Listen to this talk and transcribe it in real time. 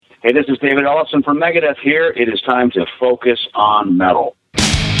Hey, this is David Ellison from Megadeth here. It is time to focus on metal.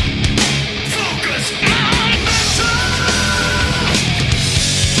 Focus on metal!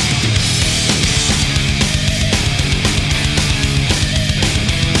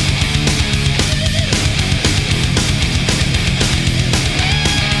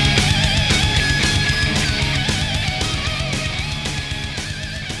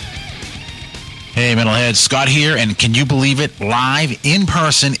 Hey, Metalheads, Scott here, and can you believe it? Live, in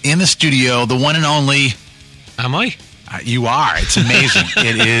person, in the studio, the one and only... Am I? You are. It's amazing.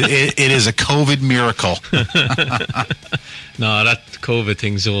 It is a COVID miracle. No, that COVID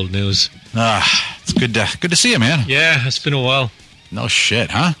thing's old news. It's good to see you, man. Yeah, it's been a while. No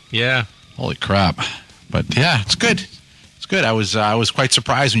shit, huh? Yeah. Holy crap. But yeah, it's good. It's good. I was quite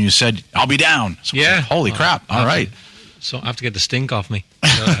surprised when you said, I'll be down. So yeah. Like, holy crap. All right. So I have to get the stink off me.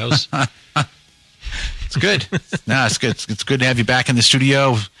 Out of the house. It's good. No, it's good. It's good to have you back in the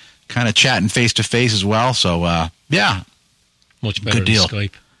studio, kind of chatting face to face as well. So, yeah. Much better good deal. than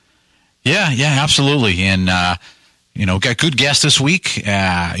Skype. Yeah, absolutely. And, got good guests this week.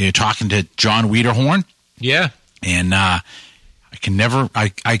 You're talking to John Wiederhorn. Yeah. And I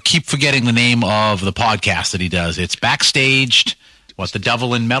keep forgetting the name of the podcast that he does. It's Backstaged, The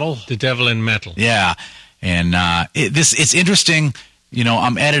Devil in Metal? The Devil in Metal. Yeah. And it's interesting.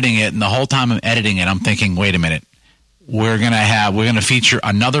 I'm editing it, and the whole time I'm editing it, I'm thinking, wait a minute, we're gonna feature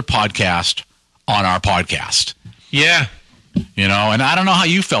another podcast on our podcast. Yeah. And I don't know how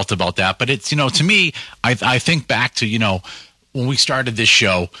you felt about that, but it's, to me, I think back to, when we started this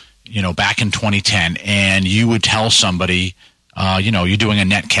show, back in 2010, and you would tell somebody, you're doing a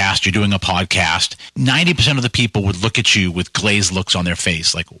netcast, you're doing a podcast, 90% of the people would look at you with glazed looks on their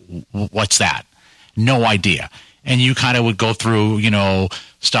face, like, what's that? No idea. And you kind of would go through,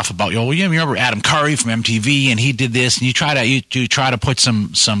 stuff about, you remember Adam Curry from MTV, and he did this, and you try to put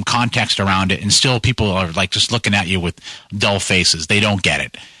some context around it, and still people are like just looking at you with dull faces. They don't get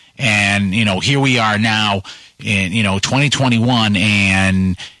it. And, here we are now in, 2021,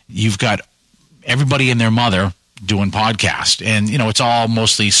 and you've got everybody and their mother doing podcasts. And, it's all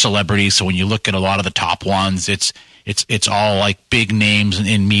mostly celebrities. So when you look at a lot of the top ones, it's all like big names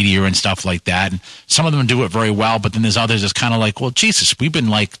in media and stuff like that. And some of them do it very well, but then there's others that's kind of like, well, Jesus, we've been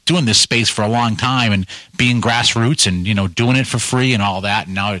like doing this space for a long time and being grassroots and, doing it for free and all that.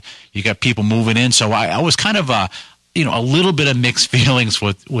 And now you got people moving in. So I was kind of, a little bit of mixed feelings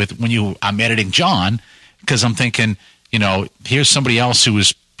with when I'm editing John, because I'm thinking, here's somebody else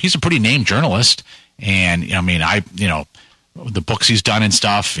he's a pretty named journalist. And the books he's done and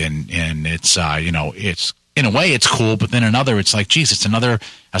stuff. And it's, it's, in a way, it's cool, but then another, it's like, geez, it's another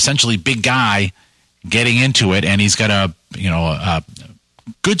essentially big guy getting into it, and he's got a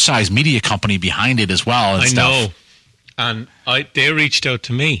good-sized media company behind it as well. And I stuff. know, and they reached out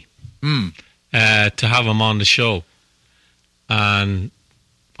to me to have him on the show, and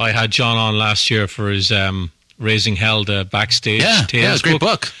I had John on last year for his Raising Hell, the Backstage Tales. Yeah, it's a great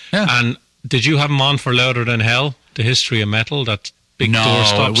book. Yeah. And did you have him on for Louder Than Hell, the history of metal? That big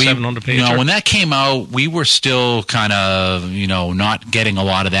doorstop 700-pager? No, when that came out, we were still kind of, not getting a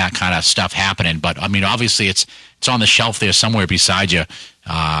lot of that kind of stuff happening. But, obviously it's on the shelf there somewhere beside you.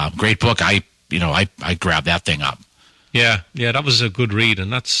 Great book. I grabbed that thing up. Yeah, that was a good read.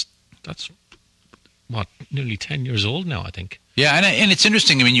 And that's what, nearly 10 years old now, I think. Yeah, and it's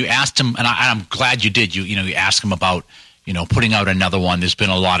interesting. You asked him, and I'm glad you did. You asked him about, putting out another one. There's been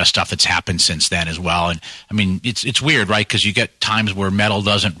a lot of stuff that's happened since then as well. And it's weird, right? Because you get times where metal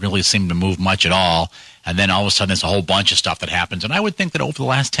doesn't really seem to move much at all. And then all of a sudden there's a whole bunch of stuff that happens. And I would think that over the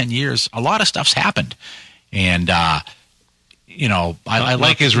last 10 years, a lot of stuff's happened. And, I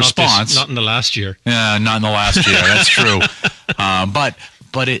like his response. Not in the last year. Yeah, not in the last year. That's true. But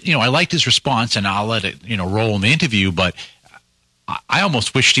I liked his response, and I'll let it, roll in the interview. But I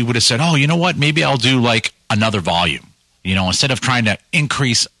almost wished he would have said, oh, you know what? Maybe I'll do like another volume. Instead of trying to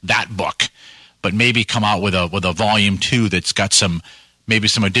increase that book, but maybe come out with a volume 2 that's got some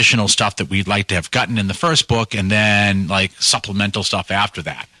additional stuff that we'd like to have gotten in the first book, and then like supplemental stuff after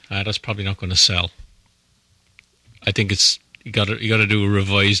that. That's probably not going to sell. I think you got to do a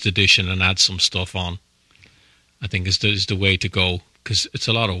revised edition and add some stuff on. I think is the way to go, because it's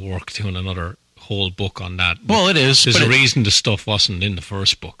a lot of work doing another whole book on that. Well, it is. There's a reason the stuff wasn't in the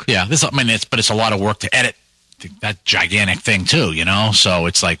first book. Yeah, it's a lot of work to edit that gigantic thing too, So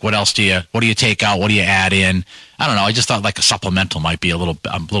it's like, what do you take out? What do you add in? I don't know. I just thought like a supplemental might be a little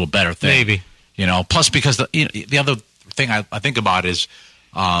better thing. Maybe. Plus because the other thing I think about is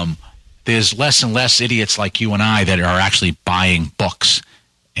there's less and less idiots like you and I that are actually buying books,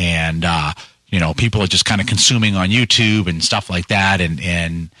 and people are just kind of consuming on YouTube and stuff like that,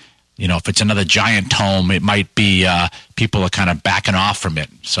 and if it's another giant tome, it might be people are kind of backing off from it.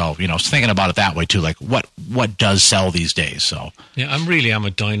 So, thinking about it that way too, like what does sell these days. So yeah, I'm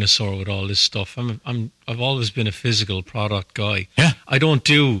a dinosaur with all this stuff. I've always been a physical product guy. Yeah. I don't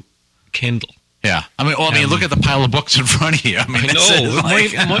do Kindle. Yeah. Look at the pile of books in front of you.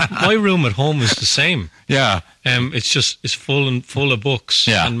 I My room at home is the same. Yeah. It's full of books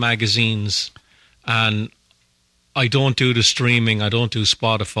and magazines, and I don't do the streaming. I don't do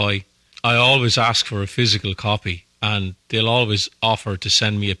Spotify. I always ask for a physical copy, and they'll always offer to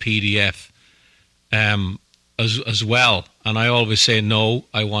send me a PDF as well. And I always say, no,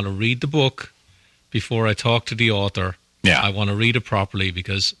 I want to read the book before I talk to the author. Yeah. I want to read it properly,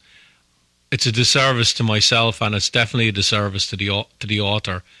 because it's a disservice to myself, and it's definitely a disservice to the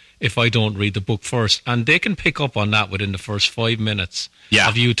author if I don't read the book first. And they can pick up on that within the first 5 minutes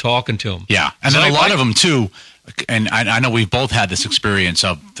of you talking to them. Yeah, and then a lot of them too, and I know we've both had this experience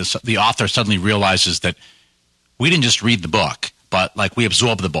of the author suddenly realizes that we didn't just read the book, but like we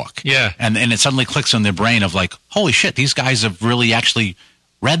absorbed the book. Yeah. And it suddenly clicks in their brain of like, holy shit, these guys have really actually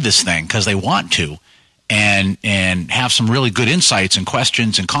read this thing because they want to. And have some really good insights and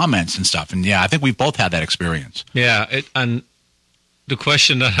questions and comments and stuff. And yeah, I think we've both had that experience. Yeah, and the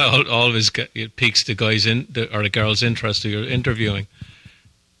question that always piques the guys or the girls' interest who you're interviewing,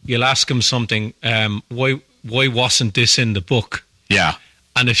 you'll ask them something. Why wasn't this in the book? Yeah.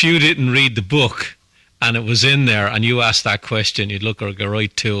 And if you didn't read the book and it was in there, and you asked that question, you'd look like a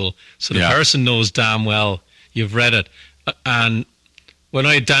right tool. So the person knows damn well you've read it. And when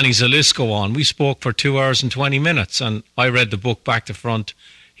I had Danny Zalisco on, we spoke for 2 hours and 20 minutes, and I read the book back to front.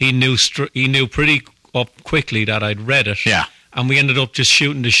 He knew pretty up quickly that I'd read it. Yeah. And we ended up just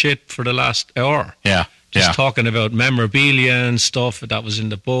shooting the shit for the last hour. Yeah. Just talking about memorabilia and stuff that was in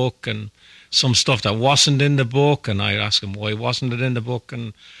the book, and some stuff that wasn't in the book. And I asked him, why wasn't it in the book?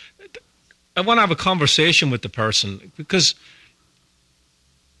 And I want to have a conversation with the person, because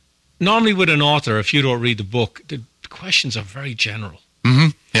normally with an author, if you don't read the book, the questions are very general. Mm-hmm.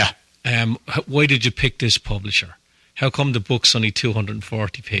 Yeah. Why did you pick this publisher? How come the book's only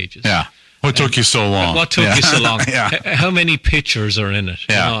 240 pages? Yeah. What took you so long? What took you so long? Yeah. How many pictures are in it?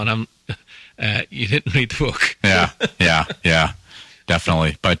 Yeah. And you didn't read the book. Yeah.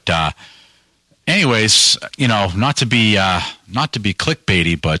 Definitely. But anyways, not to be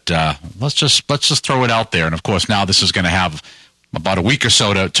clickbaity, but let's just throw it out there. And of course, now this is going to have about a week or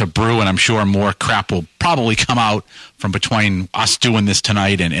so to brew, and I'm sure more crap will probably come out from between us doing this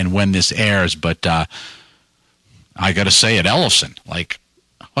tonight and when this airs. But I got to say, at Ellefson, like,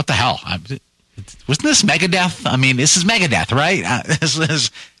 what the hell? Wasn't this Megadeth? I mean, this is Megadeth, right? This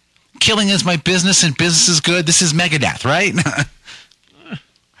is killing is my business and business is good. This is Megadeth, right?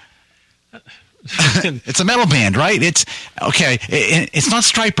 It's a metal band, right? It's okay. It's not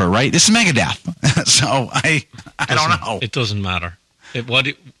Stryper, right? This is Megadeth. So I don't know. It doesn't matter.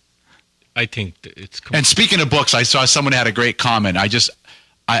 I think it's cool. And speaking of books, I saw someone had a great comment.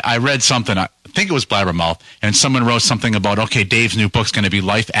 I read something. I think it was Blabbermouth, and someone wrote something about, okay, Dave's new book's going to be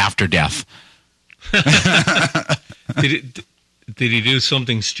Life After Death. Did he do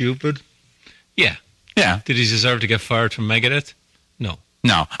something stupid? Yeah. Yeah. Did he deserve to get fired from Megadeth? No.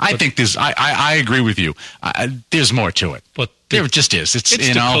 I think there's. I agree with you. There's more to it, but there just is. It's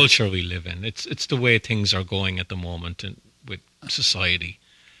the culture we live in. It's the way things are going at the moment with society.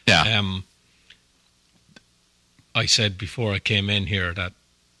 Yeah. I said before I came in here that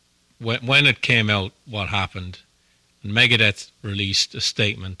when it came out, what happened, and Megadeth released a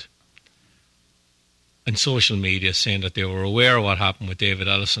statement in social media saying that they were aware of what happened with David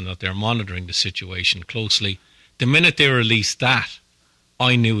Ellefson, that they're monitoring the situation closely. The minute they released that,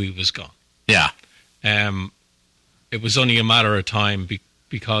 I knew he was gone. Yeah. It was only a matter of time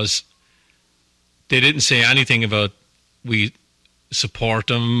because they didn't say anything about we support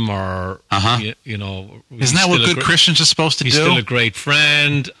him or, you know. Isn't that what good Christians are supposed to do? He's still a great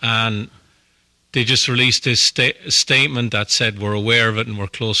friend, and they just released this statement that said we're aware of it and we're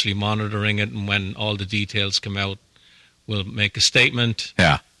closely monitoring it, and when all the details come out, we'll make a statement.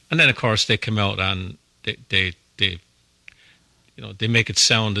 Yeah. And then, of course, they come out and they make it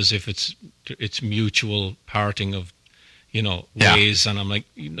sound as if it's mutual parting of, ways. And I'm like,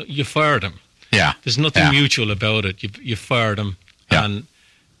 you fired him. Yeah. There's nothing mutual about it. You fired him. Yeah. And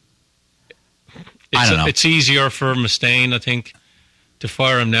I don't know. It's easier for Mustaine, I think, to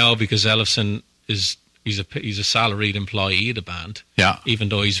fire him now because Ellefson he's a salaried employee of the band. Yeah. Even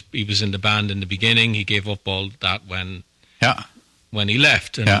though he was in the band in the beginning, he gave up all that when he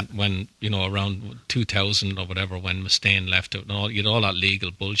left, and when around 2000 or whatever, when Mustaine left it, and all that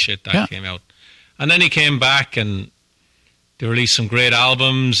legal bullshit that came out, and then he came back, and They released some great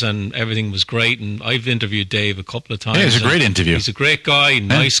albums, and everything was great. And I've interviewed Dave a couple of times. Yeah, it's a great interview. He's a great guy,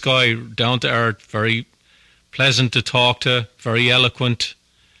 nice guy, down to earth, very pleasant to talk to, very eloquent.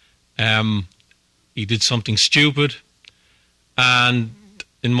 He did something stupid, and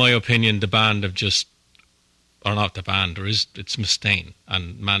in my opinion, the band have just, or not the band, it's Mustaine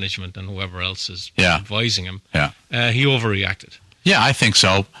and management and whoever else is advising him. Yeah, he overreacted. Yeah, I think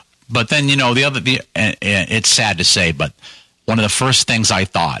so. But then, it's sad to say, but one of the first things I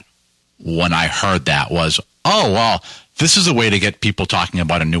thought when I heard that was, oh, well, this is a way to get people talking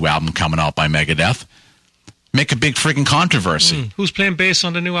about a new album coming out by Megadeth. Make a big freaking controversy. Who's playing bass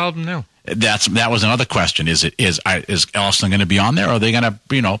on the new album now? That was another question. Is Ellefson going to be on there, or are they going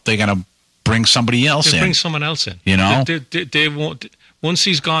to bring somebody else in? Bring someone else in. They won't. Once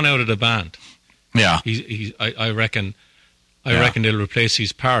he's gone out of the band. Yeah. I reckon they'll replace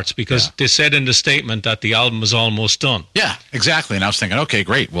his parts, because they said in the statement that the album was almost done. Yeah, exactly. And I was thinking, okay,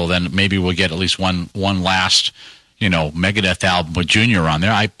 great. Well, then maybe we'll get at least one last, Megadeth album with Junior on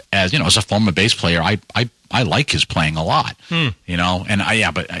there. As a former bass player, I like his playing a lot. And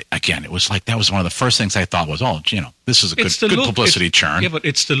again, it was like that was one of the first things I thought was, this is a good publicity churn. Yeah, but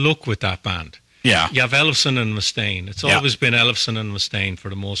it's the look with that band. Yeah. You have Ellefson and Mustaine. It's always been Ellefson and Mustaine for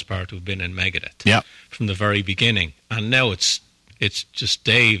the most part who've been in Megadeth. Yeah. From the very beginning. And now it's just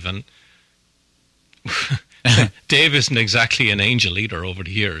Dave, and Dave isn't exactly an angel either over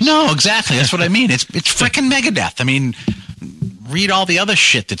the years. No, exactly. That's what I mean. It's freaking Megadeth. I mean, read all the other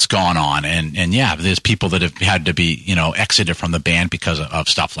shit that's gone on, and there's people that have had to be, exited from the band because of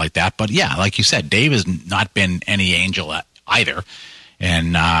stuff like that. But yeah, like you said, Dave has not been any angel either.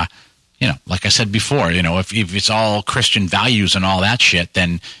 And like I said before, if it's all Christian values and all that shit,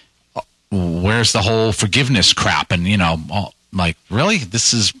 then where's the whole forgiveness crap? And like, really,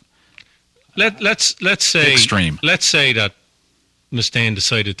 this is let's say extreme. Let's say that Mustaine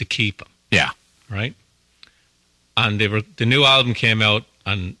decided to keep him. Yeah. Right. And the new album came out,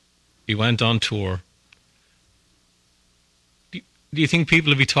 and he went on tour. Do you think people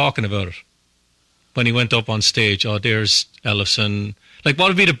would be talking about it when he went up on stage? Oh, there's Ellefson. Like, what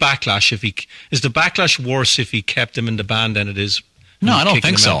would be the backlash is the backlash worse if he kept him in the band than it is? No, I don't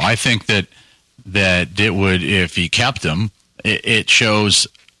think so. I think that it would, if he kept him, it shows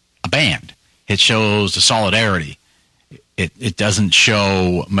a band. It shows the solidarity. It doesn't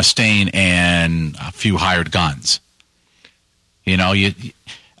show Mustaine and a few hired guns. It's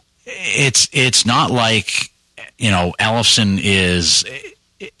not like, Ellefson is.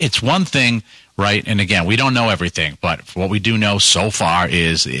 It's one thing. Right, and again, we don't know everything, but what we do know so far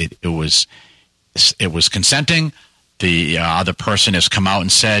is it was consenting. The other person has come out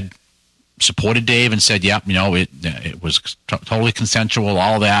and supported Dave and said, "Yep, it was totally consensual,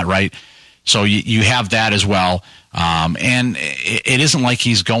 all that." Right, so you have that as well, and it isn't like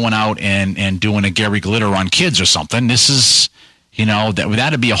he's going out and doing a Gary Glitter on kids or something. This is,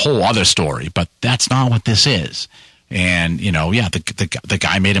 that'd be a whole other story, but that's not what this is. And, the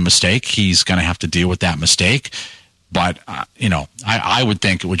guy made a mistake. He's going to have to deal with that mistake. But, I would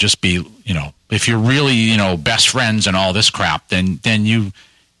think it would just be, if you're really, best friends and all this crap, then you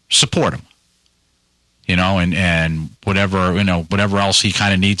support him, and whatever else he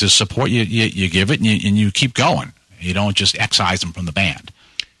kind of needs as support, you give it and you keep going. You don't just excise him from the band.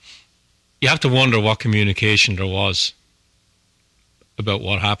 You have to wonder what communication there was about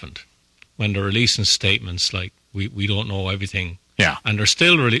what happened when they're releasing statements like, we don't know everything. Yeah. And they're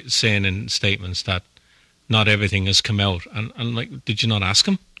still saying in statements that not everything has come out. And like, did you not ask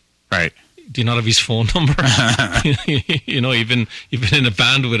him? Right. Do you not have his phone number? You've been in a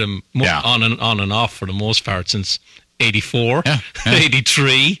band with him on and off for the most part since 84,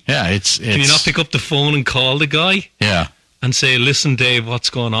 83. Yeah, it's Can you not pick up the phone and call the guy? Yeah. And say, listen, Dave, what's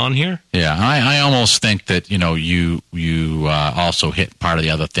going on here? Yeah, I almost think that, you also hit part of the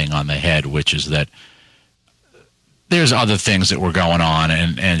other thing on the head, which is that there's other things that were going on,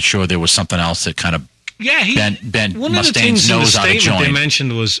 and sure, there was something else that kind of bent one of the things in the statement they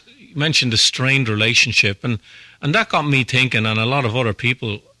mentioned a strained relationship, and that got me thinking, and a lot of other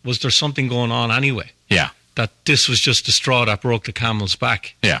people, was there something going on anyway? Yeah. That this was just the straw that broke the camel's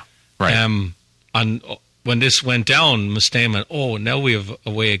back. Yeah, right. And when this went down, Mustaine went, oh, now we have a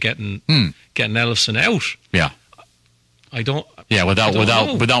way of getting Ellefson out. Yeah. I don't. Yeah,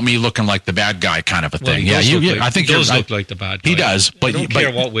 without me looking like the bad guy, kind of a thing. I think he does look like the bad guy. He does, but I don't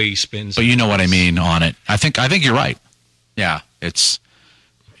care what way he spins. But you know what I mean on it. I think you're right. Yeah,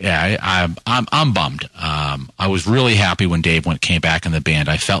 I'm bummed. I was really happy when Dave came back in the band.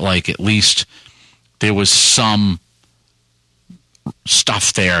 I felt like at least there was some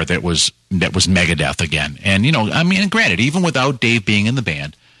stuff there that was Megadeth again. And I mean, granted, even without Dave being in the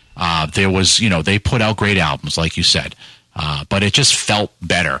band, there was they put out great albums, like you said, but it just felt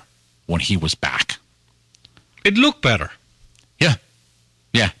better when he was back. It looked better.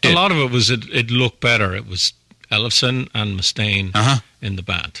 Yeah, a lot of it was it looked better. It was Ellefson and Mustaine in the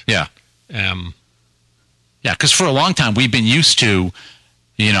band. Yeah, because for a long time we've been used to,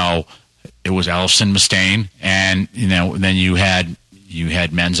 it was Ellefson, Mustaine, and then you had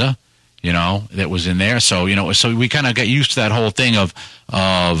Menza, that was in there. So so we kind of got used to that whole thing of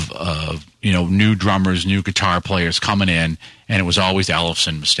new drummers, new guitar players coming in, and it was always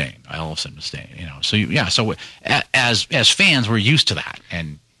Ellefson, Mustaine. So as fans, we're used to that.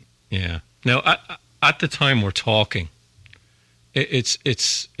 And now at the time we're talking, it's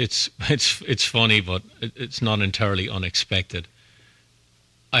funny, but it's not entirely unexpected.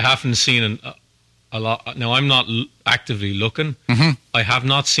 I haven't seen a lot. Now, I'm not actively looking. Mm-hmm. I have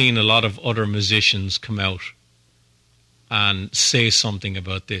not seen a lot of other musicians come out and say something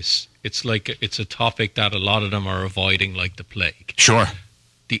about this. It's like it's a topic that a lot of them are avoiding like the plague. Sure.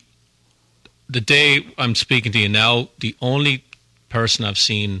 The day I'm speaking to you now, the only person I've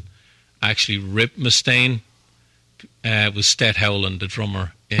seen actually rip Mustaine was Stet Howland, the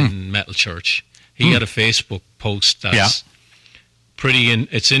drummer in Metal Church. He had a Facebook post that's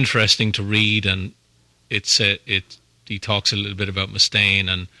it's interesting to read, and he talks a little bit about Mustaine,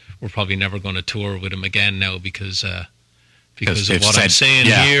 and we're probably never going to tour with him again now because of what I'm saying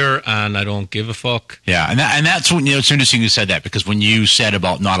here, and I don't give a fuck. Yeah, and that's when it's interesting you said that, because when you said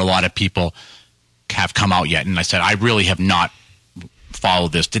about not a lot of people have come out yet, and I said I really have not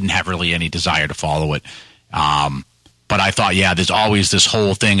followed this, didn't have really any desire to follow it, but I thought there's always this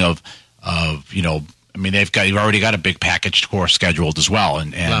whole thing of I mean, they've already got a big package tour scheduled as well,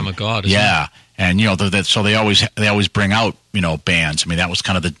 and Lamb of God, isn't it? And so they always bring out bands. I mean, that was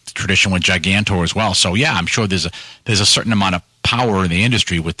kind of the tradition with Gigantor as well. So I'm sure there's a certain amount of power in the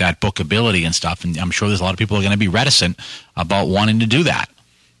industry with that bookability and stuff, and I'm sure there's a lot of people who are going to be reticent about wanting to do that.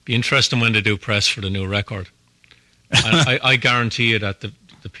 Be interesting when they do press for the new record. I guarantee you that the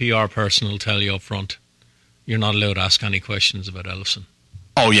PR person will tell you up front, you're not allowed to ask any questions about Ellefson.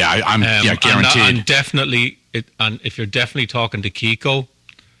 Oh yeah, I'm guaranteed. And definitely, and if you're definitely talking to Kiko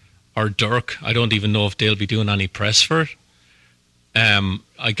or Dirk, I don't even know if they'll be doing any press for it.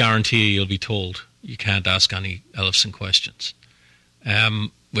 I guarantee you'll be told you can't ask any Ellefson questions.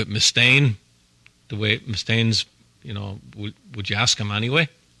 With Mustaine, the way Mustaine's, would you ask him anyway?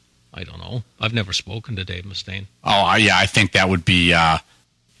 I don't know. I've never spoken to Dave Mustaine. Oh yeah, I think that would be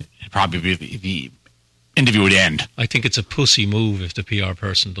probably the interview would end. I think it's a pussy move if the PR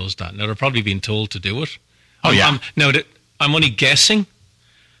person does that. Now, they're probably being told to do it. I'm only guessing,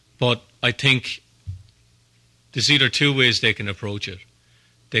 but I think there's either two ways they can approach it.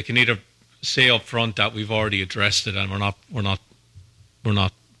 They can either say up front that we've already addressed it and we're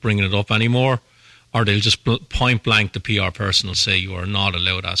not bringing it up anymore, or they'll just point blank, the PR person will say you are not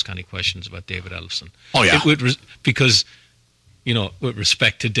allowed to ask any questions about David Ellefson. Oh yeah, because with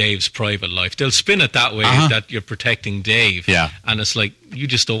respect to Dave's private life. They'll spin it that way, that you're protecting Dave. Yeah. And it's like, you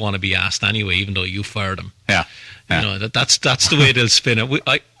just don't want to be asked anyway, even though you fired him. Yeah. That's the way they'll spin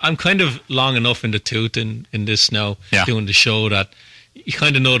it. I'm kind of long enough in the tooth in this now, doing the show, that you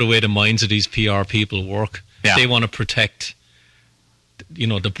kind of know the way the minds of these PR people work. Yeah. They want to protect,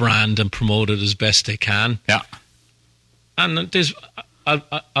 the brand and promote it as best they can. Yeah. And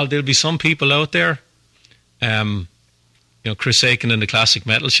there'll be some people out there, Chris Aiken in the Classic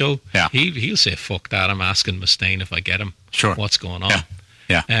Metal Show, he'll say, fuck that, I'm asking Mustaine if I get him. Sure. What's going on?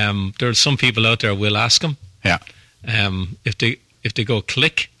 Yeah. There's some people out there will ask him. Yeah. If they go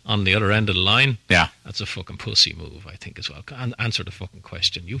click on the other end of the line, that's a fucking pussy move, I think, as well. Answer the fucking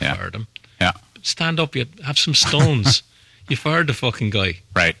question. You fired him. Yeah. Stand up, you have some stones. You fired the fucking guy.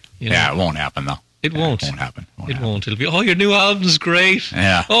 Right. It won't happen, though. It won't. It won't happen. It won't. It'll be, your new album's great.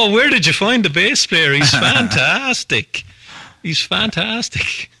 Yeah. Oh, where did you find the bass player? He's fantastic. He's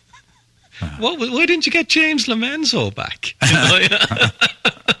fantastic. Why didn't you get James Lomenzo back?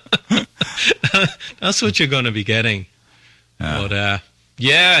 That's what you're going to be getting. But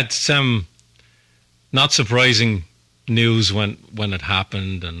it's not surprising news when it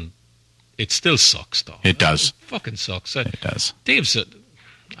happened, and it still sucks, though. It does. It fucking sucks. It does. Dave's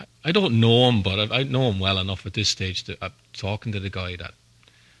I don't know him, but I know him well enough at this stage that I'm talking to the guy that,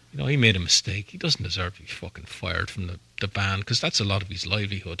 he made a mistake. He doesn't deserve to be fucking fired from the band, because that's a lot of his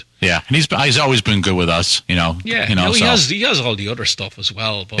livelihood. Yeah, and he's always been good with us, Yeah, he has all the other stuff as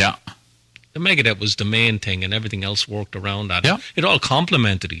well. But the Megadeth was the main thing, and everything else worked around that. Yeah. It all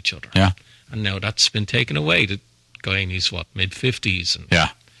complemented each other. Yeah. And now that's been taken away. guy in his mid-50s, and Yeah.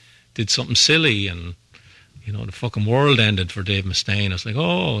 did something silly, and the fucking world ended for Dave Mustaine. I was like,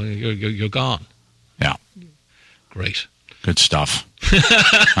 oh, you're gone. Yeah. Great. Good stuff.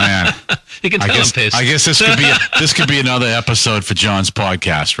 Man. You can tell I'm pissed. I guess this could be another episode for John's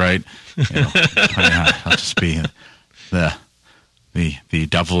podcast, right? I'll just be the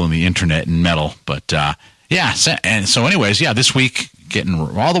devil in the internet and metal. But so anyways, this week getting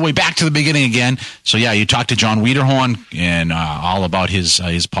all the way back to the beginning again. So you talked to John Wiederhorn and all about his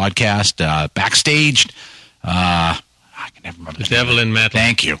podcast, Backstage. I can never remember the Devil in Metal.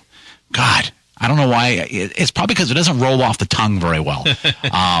 Thank you. God. I don't know why. It's probably because it doesn't roll off the tongue very well.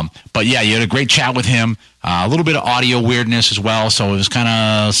 But you had a great chat with him. A little bit of audio weirdness as well, so it was kind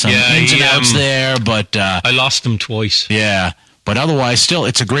of some ins and outs there. But I lost him twice. Yeah, but otherwise, still,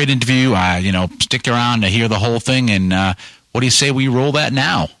 it's a great interview. Stick around to hear the whole thing. And what do you say we roll that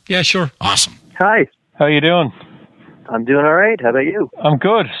now? Yeah, sure. Awesome. Hi. How you doing? I'm doing all right. How about you? I'm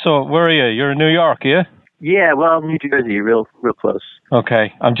good. So, where are you? You're in New York, yeah? Yeah, well, New Jersey, real close.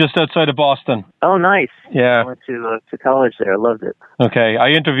 Okay, I'm just outside of Boston. Oh, nice. Yeah. I went to college there. I loved it. Okay, I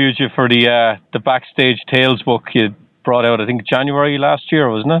interviewed you for the Backstage Tales book you brought out, I think, January last year,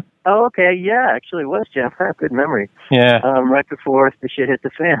 wasn't it? Oh, okay. Yeah, actually it was, Jeff. Good memory. Yeah. Right before the shit hit the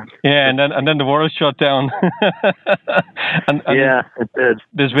fan. Yeah, and then the world shut down. and yeah, it did.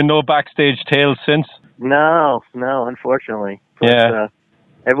 There's been no Backstage Tales since? No, unfortunately. But, yeah.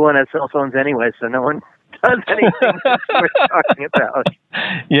 Everyone has cell phones anyway, so no one does anything we're talking about.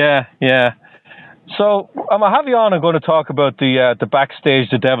 Yeah. So I'm gonna have you on. I'm going to talk about the Backstage,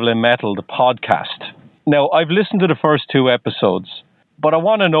 the Devil in Metal, the podcast. Now I've listened to the first 2 episodes, but I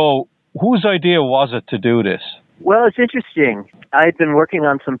want to know whose idea was it to do this? Well, it's interesting. I'd been working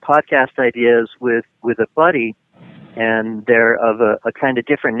on some podcast ideas with a buddy, and they're of a kind of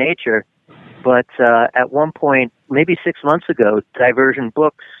different nature. But at one point, maybe 6 months ago, Diversion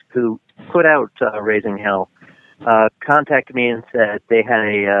Books, who put out Raising Hell, contacted me and said they had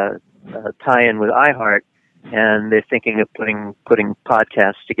a tie-in with iHeart, and they're thinking of putting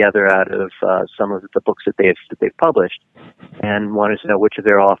podcasts together out of some of the books that they've published, and wanted to know which of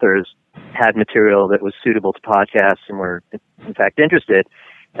their authors had material that was suitable to podcasts and were in fact interested.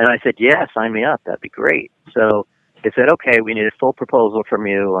 And I said, yeah, sign me up. That'd be great. So they said, okay, we need a full proposal from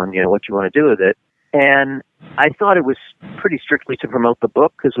you on what you want to do with it. And I thought it was pretty strictly to promote the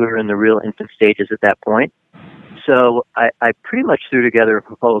book because we were in the real infant stages at that point. So I pretty much threw together a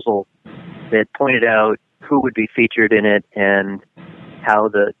proposal that pointed out who would be featured in it and how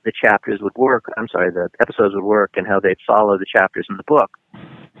the chapters would work. The episodes would work and how they'd follow the chapters in the book.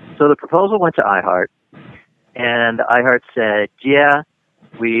 So the proposal went to iHeart, and iHeart said, yeah,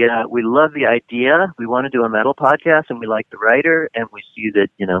 we love the idea. We want to do a metal podcast, and we like the writer, and we see that,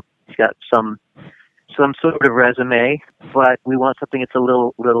 he's got some sort of resume, but we want something that's a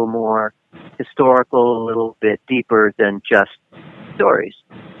little more historical, a little bit deeper than just stories.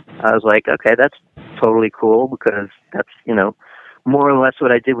 I was like, okay, that's totally cool because that's, more or less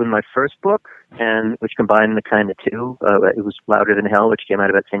what I did with my first book, and which combined the kind of two. It was Louder Than Hell, which came out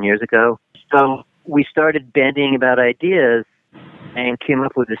about 10 years ago. So we started bandying about ideas and came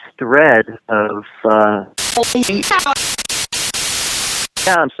up with this thread of...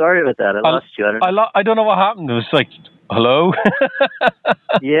 Yeah, I'm sorry about that. I lost you. I don't know what happened. It was like, hello?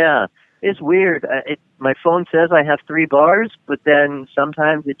 Yeah, it's weird. My phone says I have 3 bars, but then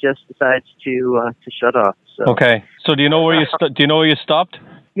sometimes it just decides to shut off. So. Okay. So do you know where you stopped?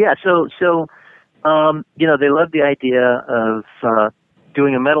 Yeah. So they love the idea of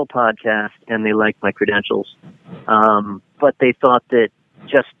doing a metal podcast, and they like my credentials. But they thought that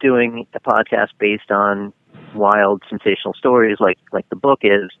just doing a podcast based on wild, sensational stories like the book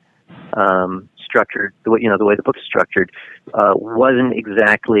is structured, the way the book is structured, wasn't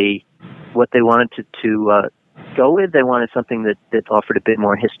exactly what they wanted to go with. They wanted something that offered a bit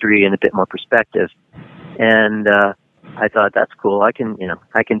more history and a bit more perspective. And I thought, that's cool. I can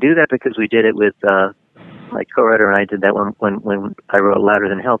do that because we did it with my co-writer, and I did that when I wrote Louder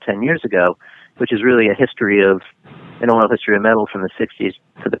Than Hell 10 years ago, which is really an oral history of metal from the 60s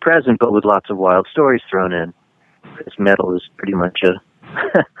to the present, but with lots of wild stories thrown in. Because metal is pretty much a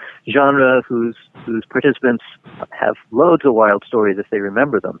genre whose participants have loads of wild stories if they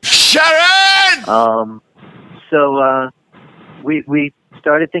remember them. Sharon! So we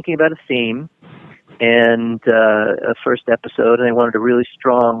started thinking about a theme and a first episode, and I wanted a really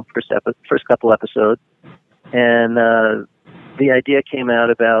strong first couple episodes. And the idea came out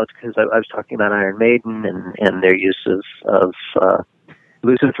about, because I was talking about Iron Maiden and their use of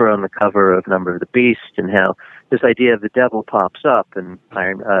Lucifer on the cover of Number of the Beast, and how this idea of the devil pops up, and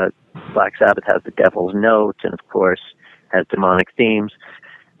Black Sabbath has the Devil's Note, and of course has demonic themes,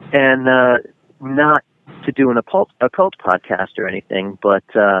 and not to do an occult podcast or anything, but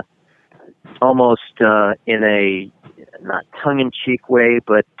almost in a not tongue-in-cheek way,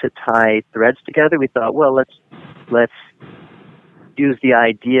 but to tie threads together, we thought, well, let's use the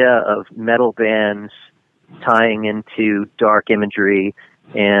idea of metal bands tying into dark imagery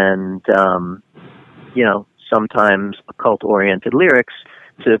and sometimes occult-oriented lyrics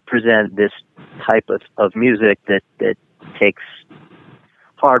to present this type of music that takes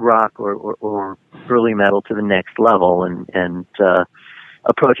hard rock or early metal to the next level and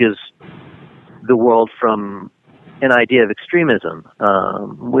approaches the world from an idea of extremism,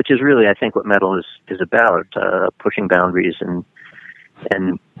 which is really, I think, what metal is about, pushing boundaries and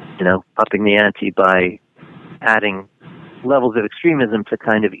upping the ante by adding levels of extremism to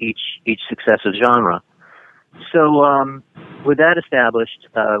kind of each successive genre. So with that established,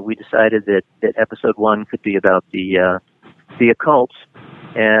 we decided that episode 1 could be about the occult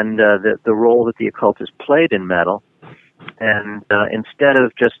and the role that the occult has played in metal. And instead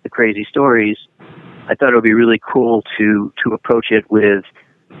of just the crazy stories, I thought it would be really cool to approach it with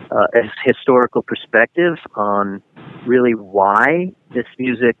a historical perspective on really why this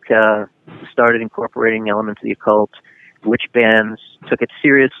music started incorporating elements of the occult, which bands took it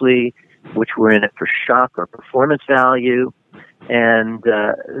seriously, which were in it for shock or performance value, and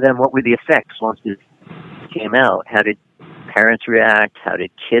then what were the effects once it came out? How did parents react? How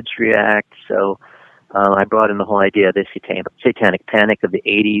did kids react? So I brought in the whole idea of the satanic panic of the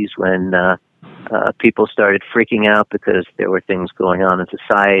 80s when people started freaking out because there were things going on in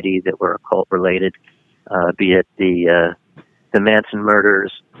society that were occult related, be it the Manson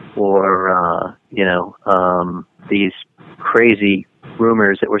murders or these crazy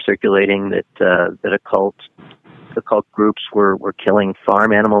rumors that were circulating that occult groups were killing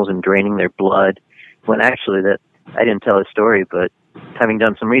farm animals and draining their blood, when actually that I didn't tell a story, but having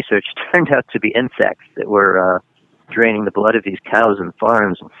done some research, turned out to be insects that were draining the blood of these cows and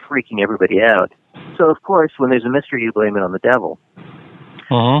farms and freaking everybody out. So, of course, when there's a mystery, you blame it on the devil.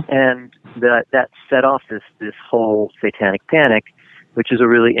 Uh-huh. And that set off this whole satanic panic, which is a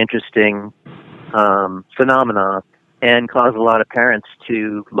really interesting phenomenon, and caused a lot of parents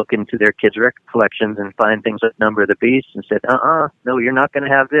to look into their kids' record collections and find things like Number of the Beast and said, no, you're not going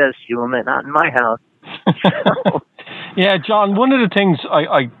to have this. You will not in my house. Yeah, John, one of the things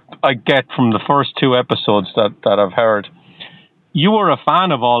I get from the first 2 episodes that I've heard, you were a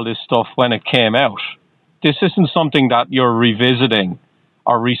fan of all this stuff when it came out. This isn't something that you're revisiting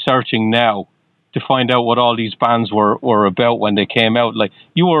or researching now to find out what all these bands were about when they came out. Like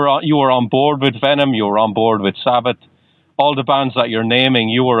you were on board with Venom, you were on board with Sabbath. All the bands that you're naming,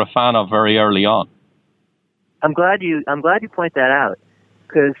 you were a fan of very early on. I'm glad you point that out,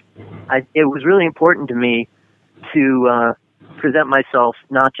 because it was really important to me to present myself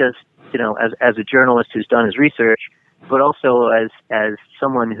not just as a journalist who's done his research, but also as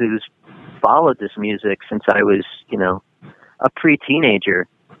someone who's followed this music since I was a pre-teenager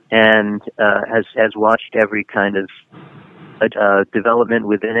and has watched every kind of development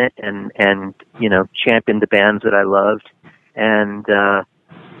within it and championed the bands that I loved, and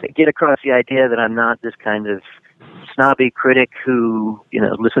get across the idea that I'm not this kind of snobby critic who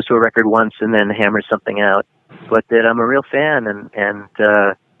listens to a record once and then hammers something out, but that I'm a real fan, and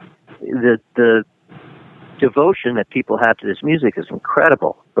the devotion that people have to this music is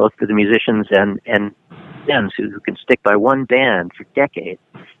incredible, both for the musicians and bands who can stick by one band for decades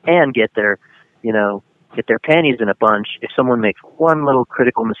and get their panties in a bunch if someone makes one little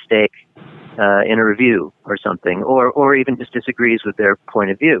critical mistake in a review or something, or even just disagrees with their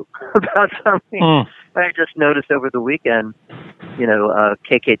point of view about something. I just noticed over the weekend,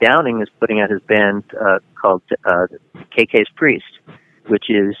 KK Downing is putting out his band called KK's Priest, which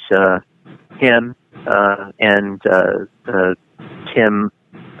is him and Tim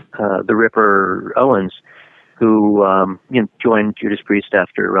the Ripper Owens, who joined Judas Priest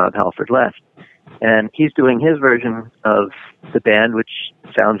after Rob Halford left. And he's doing his version of the band, which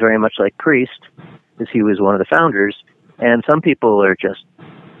sounds very much like Priest, because he was one of the founders. And some people are just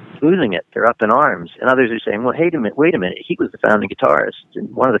losing it. They're up in arms. And others are saying, well, wait a minute. He was the founding guitarist,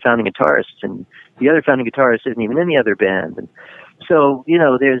 and one of the founding guitarists, and the other founding guitarist isn't even in the other band. And so,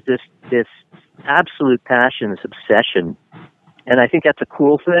 there's this absolute passion, this obsession. And I think that's a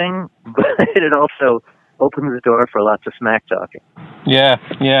cool thing, but it also opens the door for lots of smack talking. Yeah.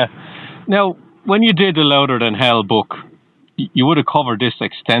 Now, when you did the Louder Than Hell book, you would have covered this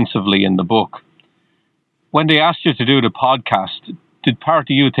extensively in the book. When they asked you to do the podcast, did part of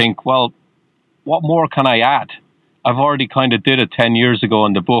you think, well, what more can I add? I've already kind of did it 10 years ago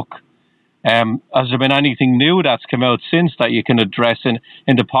in the book. Has there been anything new that's come out since that you can address in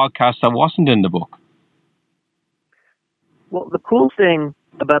the podcast that wasn't in the book? Well, the cool thing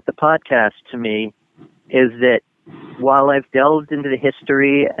about the podcast to me is that while I've delved into the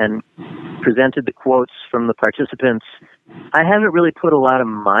history and presented the quotes from the participants, I haven't really put a lot of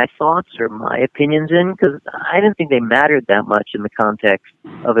my thoughts or my opinions in because I didn't think they mattered that much in the context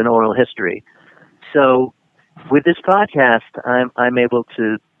of an oral history. So with this podcast, I'm able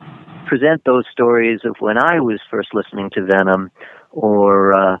to present those stories of when I was first listening to Venom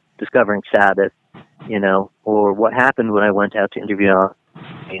or discovering Sabbath, or what happened when I went out to interview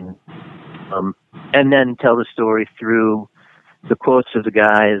and then tell the story through the quotes of the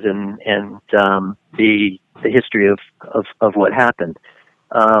guys and the history of what happened.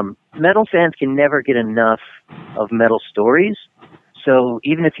 Metal fans can never get enough of metal stories. So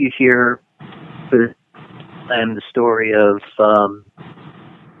even if you hear the story of,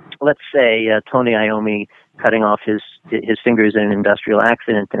 let's say, Tony Iommi cutting off his fingers in an industrial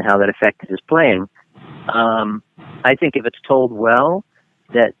accident and how that affected his playing, I think if it's told well,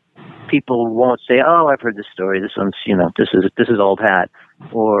 that people won't say, "Oh, I've heard this story. This one's, this is old hat,"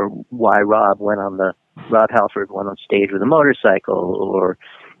 or why Rob Halford went on stage with a motorcycle, or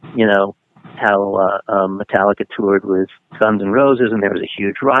how Metallica toured with Guns N' Roses and there was a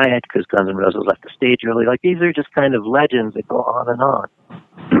huge riot because Guns N' Roses left the stage early. Like, these are just kind of legends that go on and on.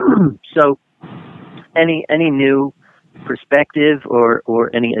 So, any new perspective or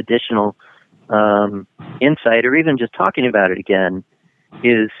any additional insight, or even just talking about it again,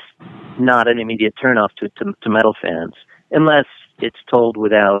 is not an immediate turnoff to metal fans, unless it's told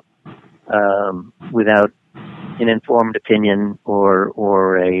without an informed opinion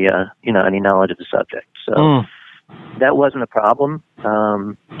or a any knowledge of the subject. So that wasn't a problem.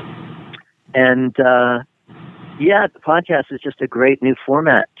 The podcast is just a great new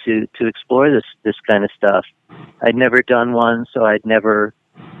format to explore this kind of stuff. I'd never done one, so I'd done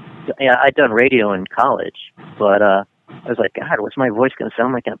radio in college, but I was like, God, what's my voice going to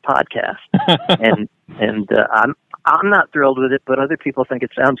sound like in a podcast? and I'm not thrilled with it, but other people think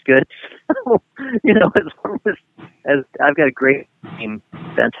it sounds good. As long as I've got a great team,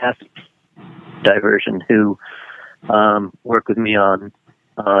 fantastic diversion, who work with me on.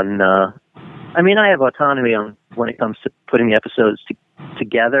 I have autonomy on when it comes to putting the episodes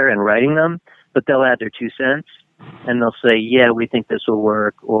together and writing them, but they'll add their 2 cents. And they'll say, yeah, we think this will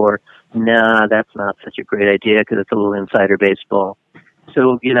work, or nah, that's not such a great idea because it's a little insider baseball.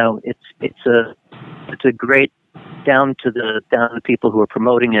 So, it's a great down to the people who are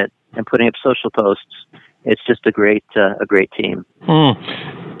promoting it and putting up social posts. It's just a great team.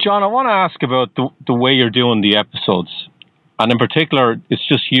 John, I want to ask about the way you're doing the episodes, and in particular, it's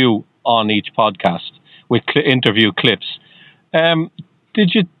just you on each podcast with interview clips.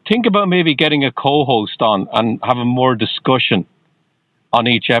 Did you think about maybe getting a co-host on and having more discussion on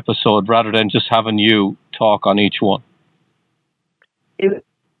each episode rather than just having you talk on each one? Yeah.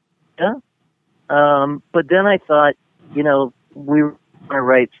 But then I thought, we were going to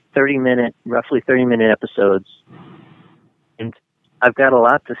write roughly 30-minute episodes, and I've got a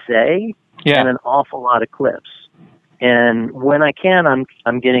lot to say and an awful lot of clips. And when I can, I'm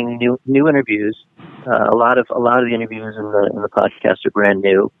getting new interviews. A lot of the interviews in the podcast are brand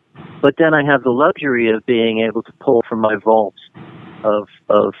new. But then I have the luxury of being able to pull from my vault of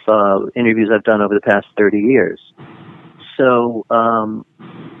interviews I've done over the past 30 years. So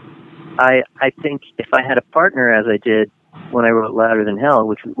I think if I had a partner, as I did when I wrote Louder Than Hell,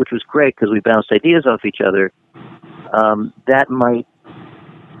 which was great because we bounced ideas off each other, that might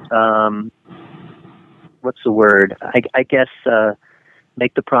what's the word? I guess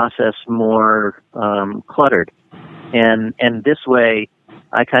make the process more cluttered. And this way,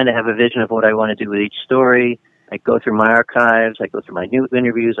 I kind of have a vision of what I want to do with each story. I go through my archives. I go through my new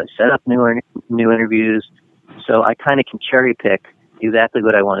interviews. I set up new interviews. So I kind of can cherry pick exactly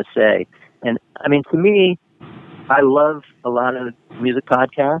what I want to say. And to me, I love a lot of music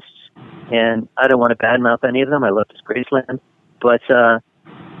podcasts, and I don't want to badmouth any of them. I love Disgraceland, but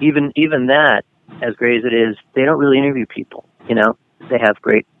even that, as great as it is, they don't really interview people. They have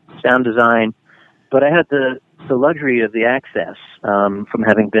great sound design, but I had the luxury of the access from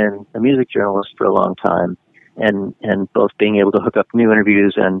having been a music journalist for a long time, and both being able to hook up new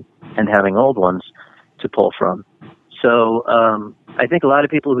interviews and having old ones to pull from. So I think a lot of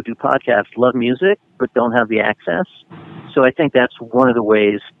people who do podcasts love music but don't have the access. So I think that's one of the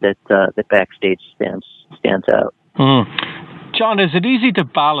ways that Backstage stands out. John, is it easy to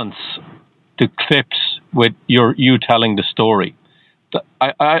balance the clips with you telling the story?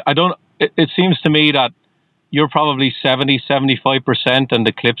 I don't. It seems to me that you're probably 70-75%, and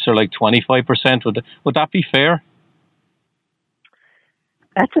the clips are like 25%. Would that be fair?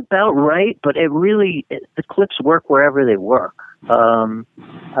 That's about right, but the clips work wherever they work.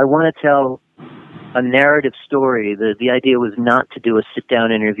 I want to tell a narrative story. The idea was not to do a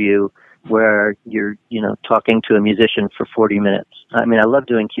sit-down interview where you're, talking to a musician for 40 minutes. I mean, I love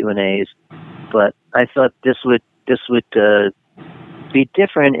doing Q&As, but I thought this would be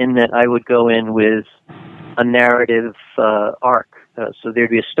different in that I would go in with a narrative arc. So there'd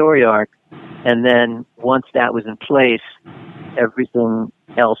be a story arc, and then once that was in place, everything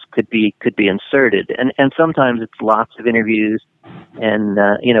else could be inserted. And sometimes it's lots of interviews, and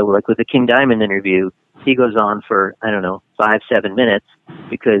like with the King Diamond interview, he goes on for 5-7 minutes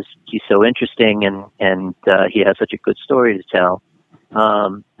because he's so interesting and he has such a good story to tell.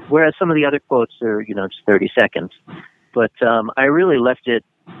 Whereas some of the other quotes are just 30 seconds. But I really left it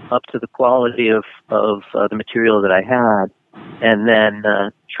up to the quality of the material that I had, and then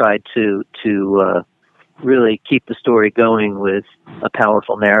tried to really keep the story going with a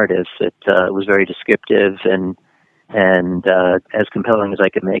powerful narrative that was very descriptive and as compelling as I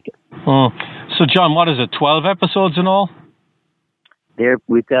could make it. So, John, what is it, 12 episodes in all?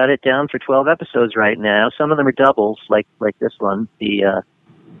 We've got it down for 12 episodes right now. Some of them are doubles, like this one.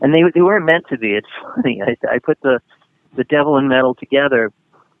 And they weren't meant to be. It's funny. I put the Devil and Metal together,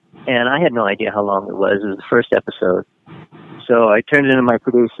 and I had no idea how long it was. It was the first episode. So I turned it into my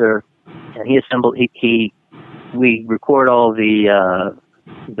producer, and he assembled. We record all the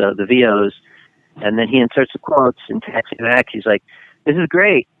VOs, and then he inserts the quotes and texts me back. He's like, "This is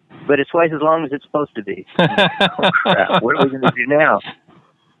great, but it's twice as long as it's supposed to be." Like, oh, crap, what are we going to do now?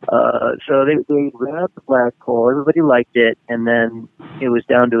 So they ran out the flagpole. Everybody liked it, and then it was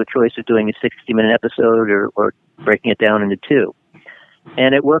down to a choice of doing a 60-minute episode or breaking it down into two.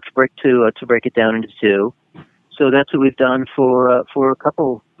 And it works to break it down into two. So that's what we've done for a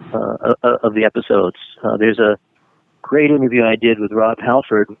couple of the episodes. There's a great interview I did with Rob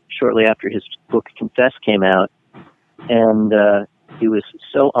Halford shortly after his book Confess came out, and he was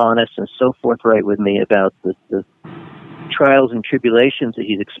so honest and so forthright with me about the trials and tribulations that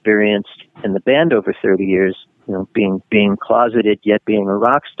he's experienced in the band over 30 years, being closeted yet being a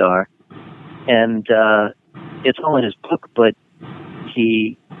rock star. And it's all in his book, but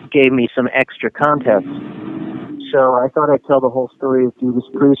he gave me some extra context. So I thought I'd tell the whole story of Judas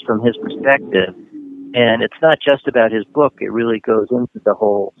Priest from his perspective. And it's not just about his book. It really goes into the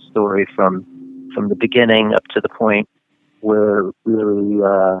whole story from the beginning up to the point where really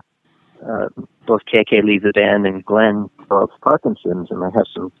both KK leave the band and Glenn develops Parkinson's. And I have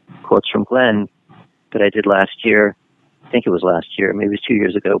some quotes from Glenn that I did last year. I think it was last year, maybe it was 2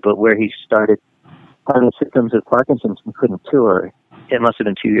 years ago, but where he started having symptoms of Parkinson's and couldn't tour. It must have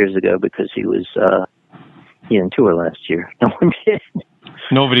been 2 years ago because he didn't tour last year. No one did.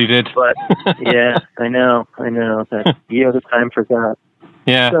 Nobody did. But yeah, I know. That year of the time forgot.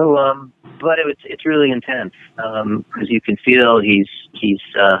 Yeah. So, but it's really intense because you can feel he's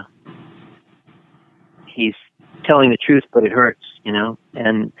telling the truth, but it hurts,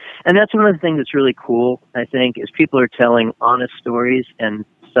 And that's one of the things that's really cool. I think is people are telling honest stories, and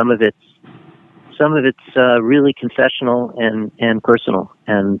some of it's really confessional and personal.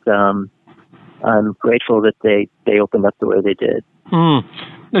 And I'm grateful that they opened up the way they did.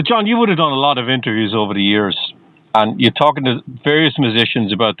 Now, John, you would have done a lot of interviews over the years, and you're talking to various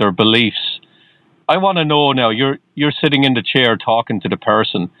musicians about their beliefs. I want to know now, you're sitting in the chair talking to the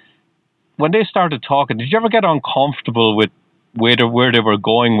person. When they started talking, did you ever get uncomfortable with where they were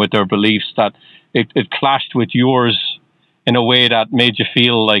going with their beliefs, that it clashed with yours in a way that made you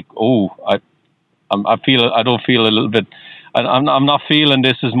feel like, I don't feel a little bit, I'm not feeling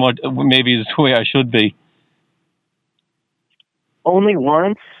this as much, maybe it's the way I should be? Only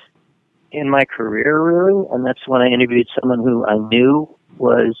once in my career, really, and that's when I interviewed someone who I knew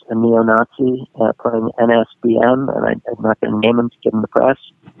was a neo-Nazi playing NSBM, and I'm not going to name him to give him the press.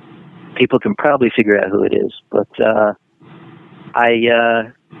 People can probably figure out who it is, but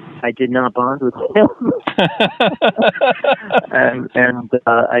I did not bond with him, and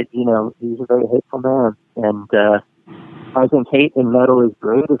he's a very hateful man, and I think hate in metal is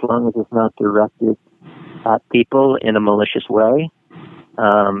great as long as it's not directed at people in a malicious way.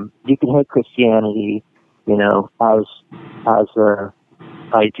 You can hate Christianity, as a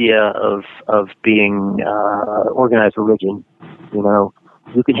idea of being organized religion.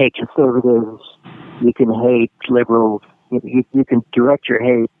 You can hate conservatives, you can hate liberals, you can direct your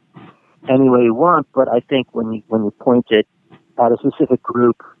hate any way you want. But I think when you point it at a specific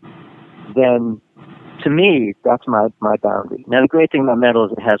group, then to me, that's my boundary. Now, the great thing about metal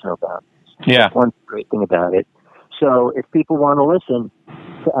is it has no boundaries. Yeah. That's one great thing about it. So if people want to listen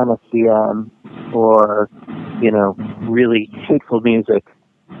to MSDM or, really hateful music,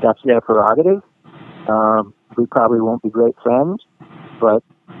 that's their prerogative. We probably won't be great friends, but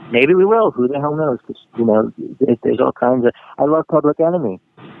maybe we will. Who the hell knows? Because, there's all kinds of... I love Public Enemy.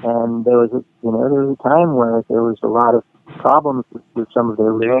 And there was a time where there was a lot of problems with some of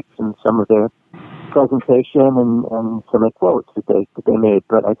their lyrics and some of their presentation and some of the quotes that they made,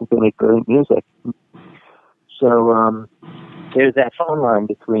 but I think they make brilliant music. So there's that phone line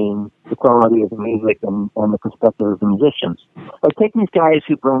between the quality of the music and the perspective of the musicians. Like, take these guys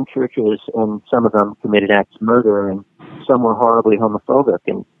who burned churches, and some of them committed acts of murder, and some were horribly homophobic.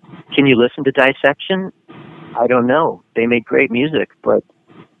 And can you listen to Dissection? I don't know. They made great music, but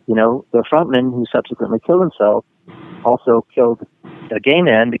their frontman, who subsequently killed himself, also killed a gay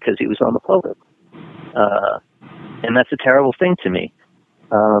man because he was homophobic. And that's a terrible thing to me.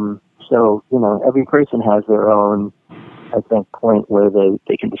 So, every person has their own, I think, point where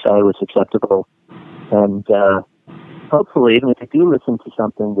they can decide what's acceptable. And hopefully, even if they do listen to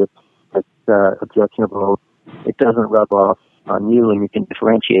something that's objectionable, it doesn't rub off on you, and you can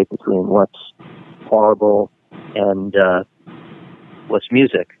differentiate between what's horrible and what's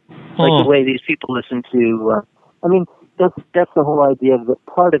music. Like the way these people listen to... that's the whole idea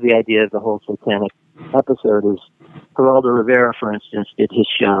part of the idea of the whole satanic episode is Geraldo Rivera, for instance, did his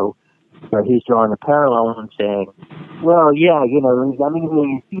show where he's drawing a parallel and saying, well, yeah,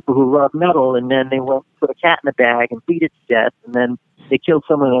 these people who love metal, and then they went and put a cat in a bag and beat it to death, and then they killed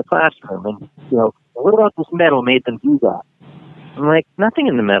someone in their classroom. And, what about this metal made them do that? I'm like, nothing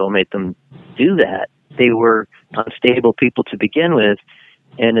in the metal made them do that. They were unstable people to begin with.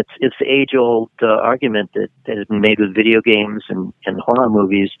 And it's the age-old argument that has been made with video games and horror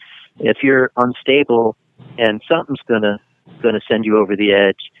movies. If you're unstable and something's gonna send you over the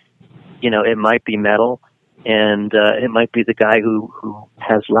edge, it might be metal, and it might be the guy who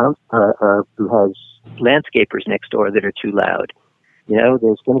has landscapers next door that are too loud.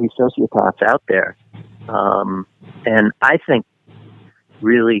 There's going to be sociopaths out there, and I think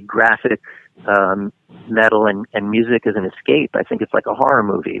really graphic metal and music as an escape. I think it's like a horror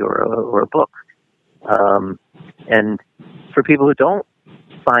movie or a book. And for people who don't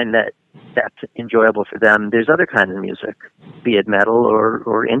find that that's enjoyable for them, there's other kinds of music, be it metal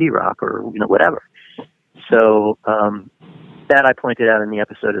or indie rock or whatever. So that I pointed out in the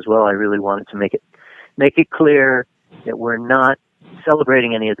episode as well. I really wanted to make it clear that we're not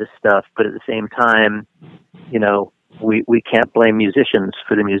celebrating any of this stuff, but at the same time, we can't blame musicians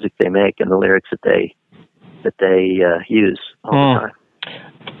for the music they make and the lyrics that they use all the time.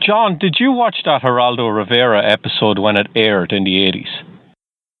 John, did you watch that Geraldo Rivera episode when it aired in the 80s?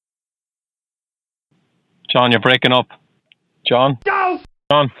 John, you're breaking up. John? No!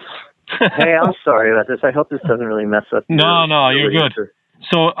 John? Hey, I'm sorry about this. I hope this doesn't really mess up. No, you're good. Answer.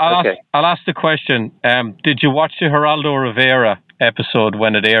 So I'll ask the question. Did you watch the Geraldo Rivera episode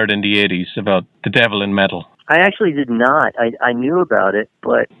when it aired in the 80s about the devil in metal? I actually did not. I knew about it,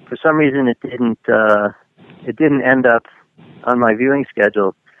 but for some reason it didn't end up on my viewing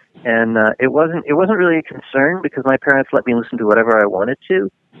schedule. And it wasn't really a concern because my parents let me listen to whatever I wanted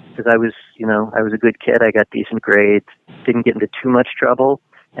to, because I was a good kid. I got decent grades, didn't get into too much trouble,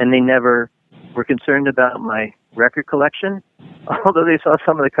 and they never were concerned about my record collection, although they saw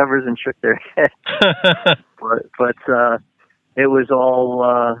some of the covers and shook their head. but it was all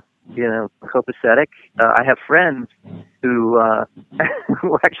copacetic. I have friends who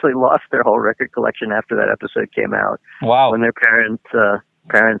actually lost their whole record collection after that episode came out. Wow! When their parents,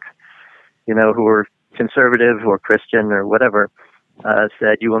 who were conservative or Christian or whatever,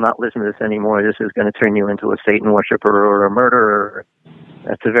 said, "You will not listen to this anymore. This is going to turn you into a Satan worshiper or a murderer."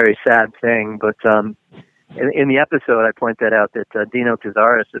 That's a very sad thing. But in the episode, I point that out that Dino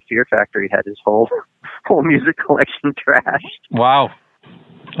Cazares of Fear Factory had his whole music collection trashed. Wow.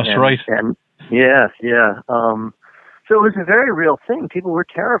 That's right. And yeah. So it was a very real thing. People were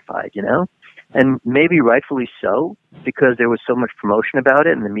terrified, and maybe rightfully so, because there was so much promotion about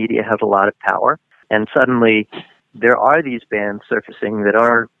it and the media has a lot of power. And suddenly there are these bands surfacing that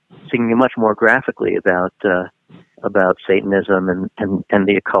are singing much more graphically about Satanism and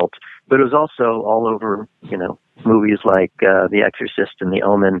the occult. But it was also all over, movies like The Exorcist and The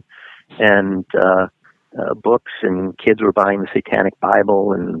Omen, and books, and kids were buying the Satanic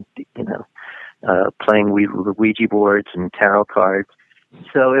Bible and playing Ouija boards and tarot cards.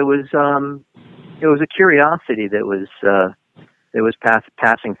 So it was a curiosity that was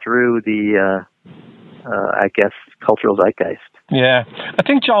passing through the I guess cultural zeitgeist. Yeah. I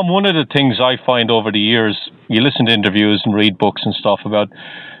think, John, one of the things I find over the years, you listen to interviews and read books and stuff about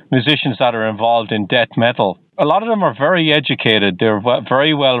musicians that are involved in death metal. A lot of them are very educated. They're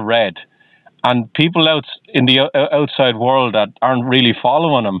very well read. And people out in the outside world that aren't really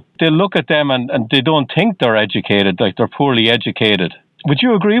following them, they look at them and they don't think they're educated, like they're poorly educated. Would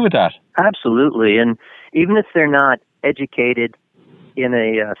you agree with that? Absolutely. And even if they're not educated in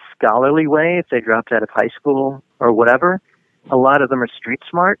a scholarly way, if they dropped out of high school or whatever, a lot of them are street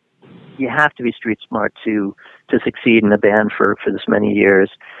smart. You have to be street smart to succeed in a band for this many years.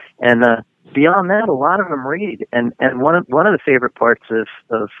 And beyond that, a lot of them read. And one of the favorite parts of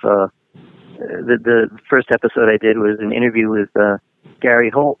the first episode I did was an interview with Gary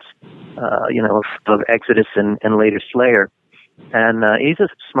Holt, of Exodus and later Slayer. And he's a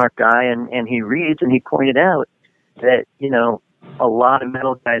smart guy, and he reads, and he pointed out that, a lot of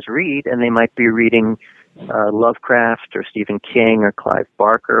metal guys read, and they might be reading Lovecraft or Stephen King or Clive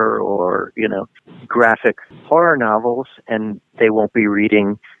Barker or, graphic horror novels, and they won't be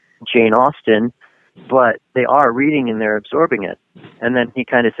reading Jane Austen, but they are reading and they're absorbing it. And then he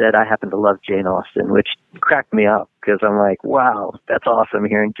kind of said, I happen to love Jane Austen, which cracked me up because I'm like, wow, that's awesome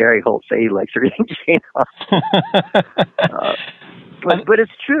hearing Gary Holt say he likes reading Jane Austen. But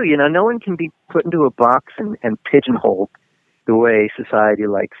it's true, no one can be put into a box and pigeonholed the way society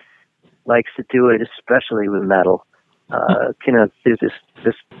likes to do it, especially with metal. There's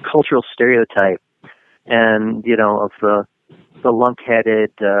this cultural stereotype and, of the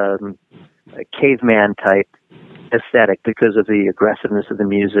lunk-headed caveman type aesthetic because of the aggressiveness of the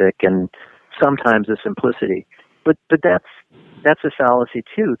music and sometimes the simplicity. But that's a fallacy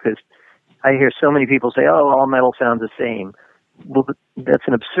too, because I hear so many people say, "Oh, all metal sounds the same." Well, that's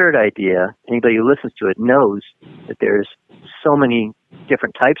an absurd idea. Anybody who listens to it knows that there's so many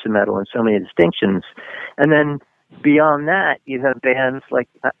different types of metal and so many distinctions. And then beyond that, you have bands like,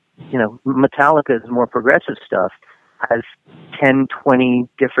 Metallica's more progressive stuff has 10, 20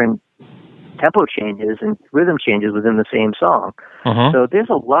 different tempo changes and rhythm changes within the same song. Uh-huh. So there's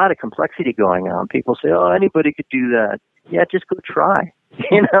a lot of complexity going on. People say, "Oh, anybody could do that." Yeah, just go try.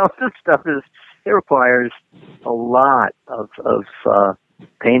 This stuff it requires a lot of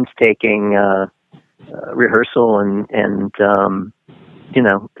painstaking rehearsal and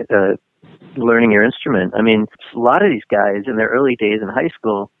learning your instrument. I mean, a lot of these guys in their early days in high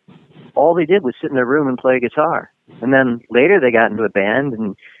school, all they did was sit in their room and play guitar. And then later they got into a band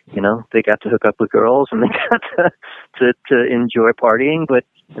and, they got to hook up with girls and they got to enjoy partying. But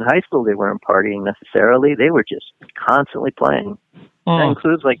in high school, they weren't partying necessarily. They were just constantly playing. That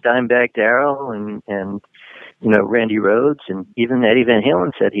includes like Dimebag Darrell and Randy Rhoads, and even Eddie Van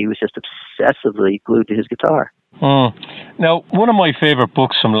Halen said he was just obsessively glued to his guitar. Now, one of my favorite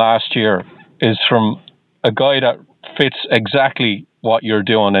books from last year is from a guy that fits exactly what you're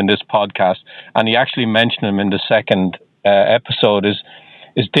doing in this podcast, and you actually mentioned him in the second episode,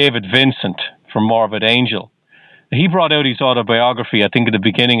 is David Vincent from Morbid Angel. He brought out his autobiography, I think, at the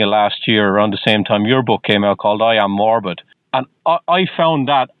beginning of last year, around the same time your book came out, called I Am Morbid. And I found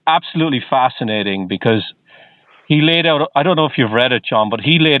that absolutely fascinating because he laid out, I don't know if you've read it, John, but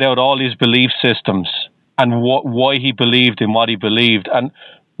he laid out all his belief systems and why he believed in what he believed. And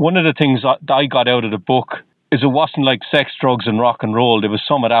one of the things that I got out of the book is it wasn't like sex, drugs, and rock and roll. There was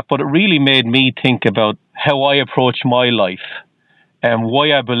some of that, but it really made me think about how I approach my life and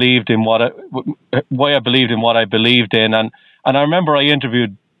why I believed in what I believed in. And I remember I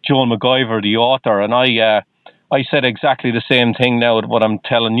interviewed Joel McIver, the author, and I said exactly the same thing now with what I'm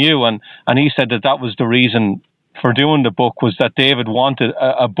telling you. And he said that was the reason for doing the book, was that David wanted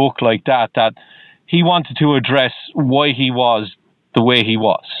a book like that he wanted to address why he was the way he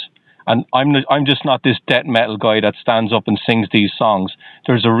was. And I'm just not this death metal guy that stands up and sings these songs.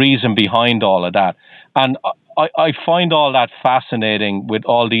 There's a reason behind all of that. And I find all that fascinating with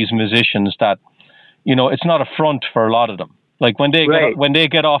all these musicians that, it's not a front for a lot of them. Like when they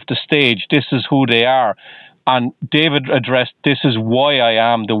get off the stage, this is who they are. And David addressed, this is why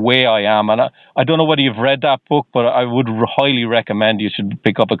I am the way I am. And I don't know whether you've read that book, but I would highly recommend you should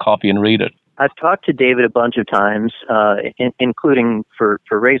pick up a copy and read it. I've talked to David a bunch of times, including for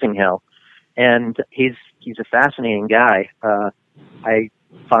Raising Hell, and he's a fascinating guy. I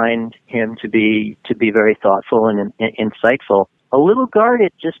find him to be very thoughtful and insightful. A little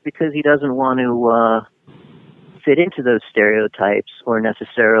guarded just because he doesn't want to fit into those stereotypes or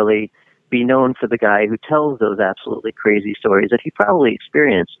necessarily be known for the guy who tells those absolutely crazy stories that he probably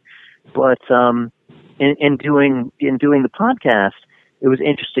experienced. But in doing the podcast, it was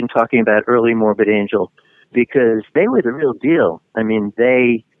interesting talking about early Morbid Angel because they were the real deal. I mean,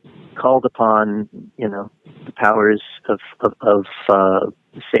 they called upon, the powers of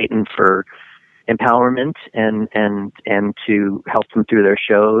Satan for empowerment and to help them through their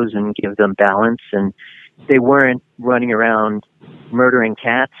shows and give them balance. And they weren't running around murdering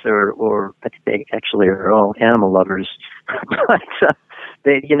cats or I think they actually are all animal lovers, but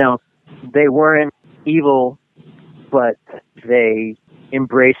they weren't evil, but they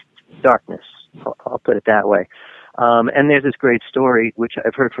embraced darkness. I'll put it that way. And there's this great story, which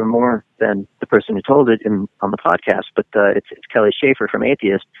I've heard from more than the person who told it on the podcast, but it's Kelly Schaefer from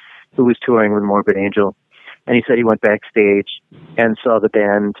Atheist, who was touring with Morbid Angel. And he said he went backstage and saw the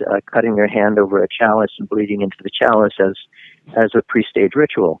band cutting their hand over a chalice and bleeding into the chalice as a pre-stage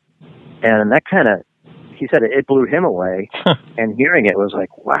ritual. And that he said it blew him away. And hearing it was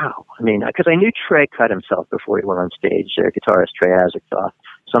like, wow. I mean, because I knew Trey cut himself before he went on stage. Their guitarist Trey Isaac thought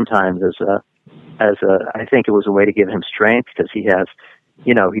sometimes I think it was a way to give him strength, because he has,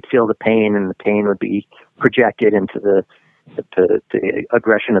 he'd feel the pain, and the pain would be projected into the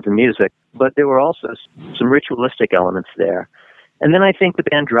aggression of the music. But there were also some ritualistic elements there. And then I think the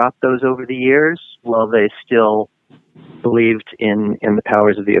band dropped those over the years. While they still believed in the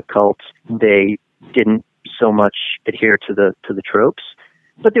powers of the occult, they didn't so much adhere to the tropes.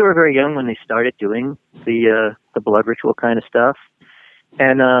 But they were very young when they started doing the blood ritual kind of stuff.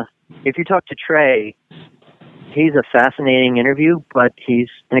 And if you talk to Trey, he's a fascinating interview, but he's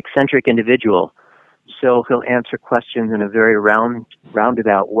an eccentric individual. So he'll answer questions in a very rounded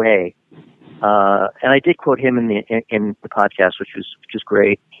out way. And I did quote him in the podcast, which was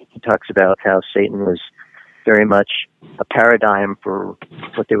great. He talks about how Satan was very much a paradigm for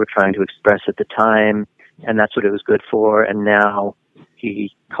what they were trying to express at the time, and that's what it was good for. And now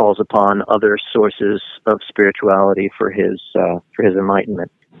he calls upon other sources of spirituality for his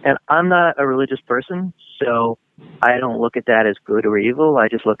enlightenment. And I'm not a religious person, so I don't look at that as good or evil. I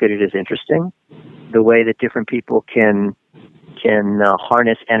just look at it as interesting. The way that different people can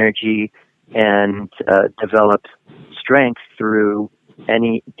harness energy and develop strength through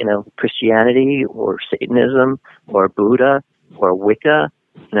any, Christianity or Satanism or Buddha or Wicca,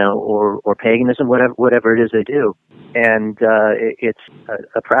 or paganism, whatever it is they do. And it's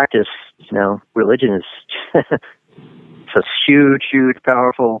a practice. Religion is it's a huge, huge,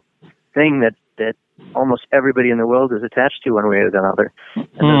 powerful thing that almost everybody in the world is attached to one way or another. And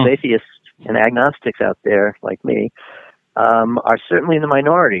those atheists and agnostics out there, like me, are certainly in the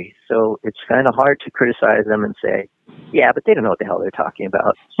minority. So it's kind of hard to criticize them and say, yeah, but they don't know what the hell they're talking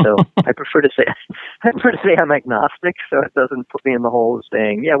about. So I prefer to say I'm agnostic, so it doesn't put me in the hole of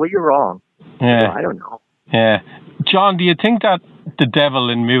saying, yeah, well, you're wrong. Yeah. So I don't know. Yeah. John, do you think that the devil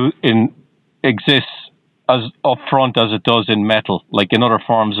exists as upfront as it does in metal, like in other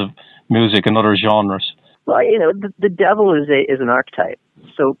forms of music and other genres? Well, the devil is an archetype.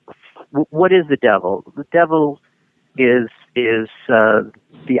 So what is the devil? The devil is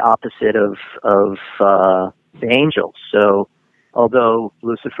the opposite of the angels. So although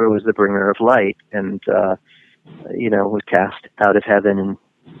Lucifer was the bringer of light and was cast out of heaven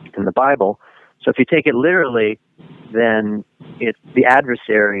in the Bible, so if you take it literally, then it's the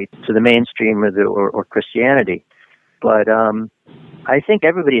adversary to the mainstream or Christianity. But I think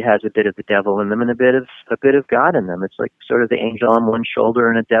everybody has a bit of the devil in them and a bit of God in them. It's like sort of the angel on one shoulder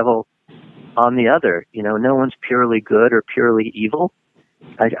and a devil on the other. No one's purely good or purely evil.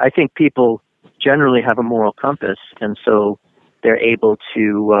 I think people generally have a moral compass, and so they're able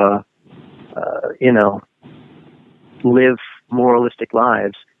to live moralistic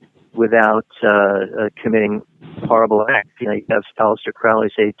lives without committing horrible acts. You have Aleister Crowley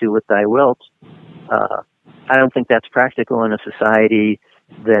say, "Do what thou wilt." I don't think that's practical in a society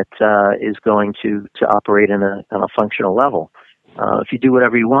that is going to operate on a functional level. If you do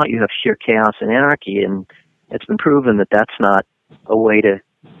whatever you want, you have sheer chaos and anarchy, and it's been proven that that's not a way to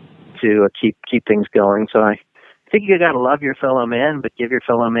keep things going. So I think you got to love your fellow man, but give your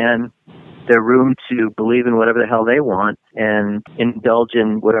fellow man their room to believe in whatever the hell they want and indulge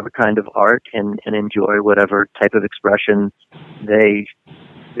in whatever kind of art and enjoy whatever type of expression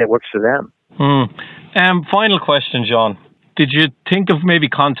that works for them. Final question, John. Did you think of maybe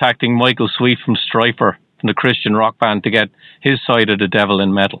contacting Michael Sweet from Stryper, from the Christian rock band, to get his side of the devil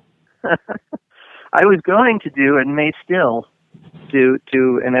in metal? I was going to do, and may still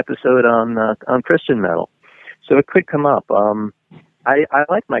do an episode on Christian metal, so it could come up. I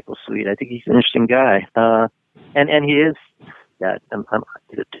like Michael Sweet. I think he's an interesting guy, and he is. Yeah,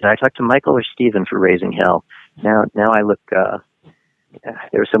 did I talk to Michael or Stephen for Raising Hell? Now I look.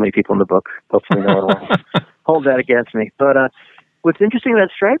 There were so many people in the book. Hopefully, no one will hold that against me. But what's interesting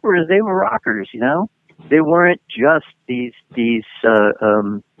about Stryper is they were rockers. They weren't just these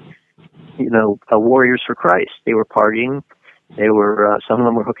warriors for Christ. They were partying. They were some of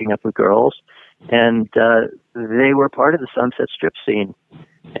them were hooking up with girls, and they were part of the Sunset Strip scene.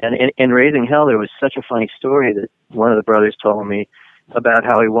 And in Raising Hell, there was such a funny story that one of the brothers told me about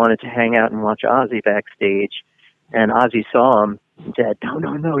how he wanted to hang out and watch Ozzy backstage, and Ozzy saw him and said,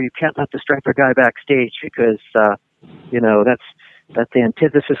 "No, you can't let the Striper guy backstage because that's the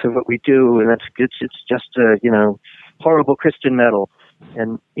antithesis of what we do, and it's just horrible Christian metal."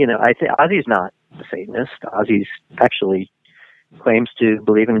 And I think Ozzy's not a Satanist. Ozzy's actually claims to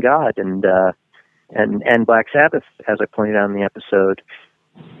believe in God, and Black Sabbath, as I pointed out in the episode,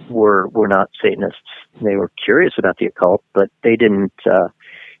 were not Satanists. They were curious about the occult, but they didn't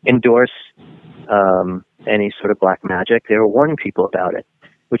endorse any sort of black magic. They were warning people about it,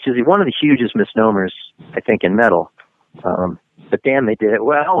 which is one of the hugest misnomers, I think, in metal. But damn, they did it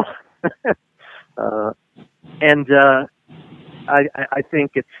well. I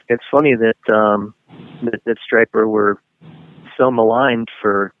think it's funny that that Stryper were so maligned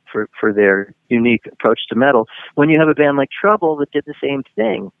for their unique approach to metal, when you have a band like Trouble that did the same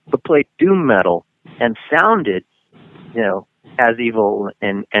thing, but played doom metal and sounded, as evil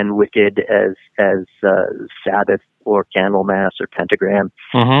and wicked as Sabbath or Candlemass or Pentagram.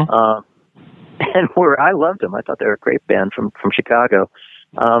 Mm-hmm. And I loved them. I thought they were a great band from Chicago.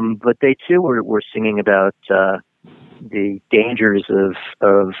 But they too were singing about the dangers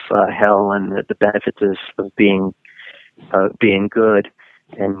of hell and the benefits of being good.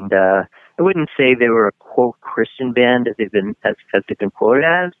 And I wouldn't say they were a quote Christian band as they've been quoted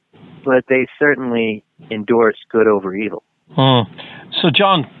as, but they certainly endorsed good over evil. So,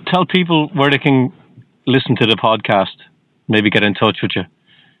 John, tell people where they can listen to the podcast. Maybe get in touch with you.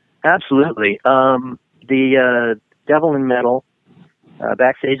 Absolutely. The Devil in Metal,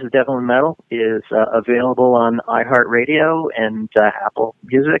 Backstage of Devil in Metal, is available on iHeartRadio and Apple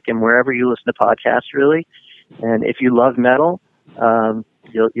Music and wherever you listen to podcasts, really. And if you love metal,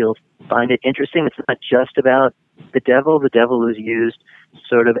 you'll find it interesting. It's not just about the devil. The devil is used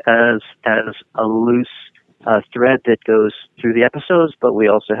sort of as a loose thread that goes through the episodes, but we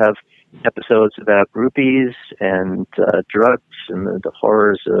also have episodes about groupies and drugs and the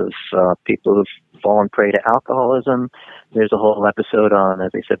horrors of people who've fallen prey to alcoholism. There's a whole episode on,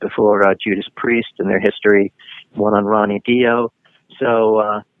 as I said before, Judas Priest and their history, one on Ronnie Dio.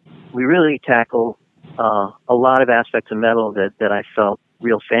 So we really tackle a lot of aspects of metal that I felt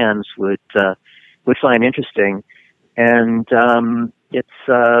real fans would find interesting. And it's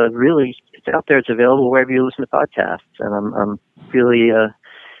out there. It's available wherever you listen to podcasts. And I'm really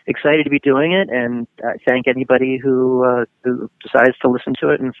excited to be doing it, and I thank anybody who decides to listen to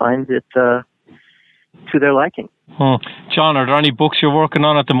it and finds it to their liking. John, are there any books you're working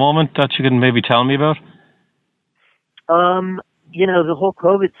on at the moment that you can maybe tell me about? The whole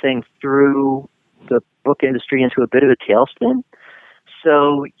COVID thing threw the book industry into a bit of a tailspin.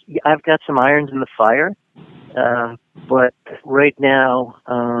 So I've got some irons in the fire, but right now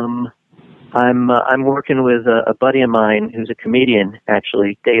I'm working with a buddy of mine who's a comedian,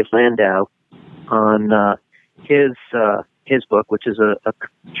 actually, Dave Landau, on his book, which is a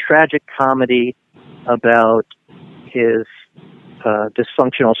tragic comedy about his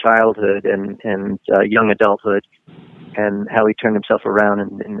dysfunctional childhood and young adulthood, and how he turned himself around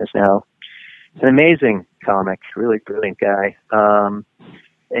and is now an amazing comic, really brilliant guy.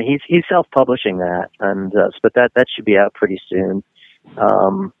 And he's self-publishing that, and but that should be out pretty soon.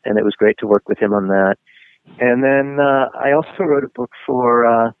 And it was great to work with him on that. And then I also wrote a book for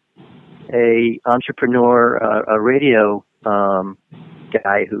a entrepreneur, a radio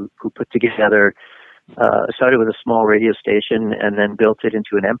guy who put together, started with a small radio station and then built it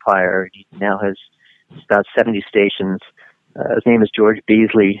into an empire. He now has about 70 stations. His name is George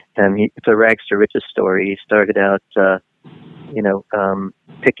Beasley, and it's a rags to riches story. He started out,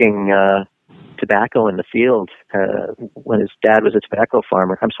 picking tobacco in the field when his dad was a tobacco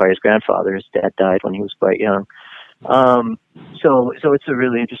farmer. I'm sorry, his grandfather. His dad died when he was quite young. So it's a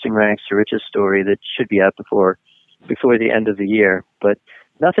really interesting rags to riches story that should be out before the end of the year. But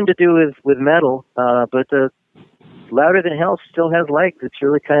nothing to do with metal. But the Louder Than Hell still has likes. It's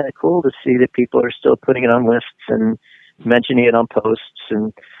really kind of cool to see that people are still putting it on lists and mentioning it on posts,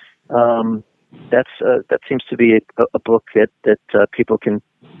 and that seems to be a book that people can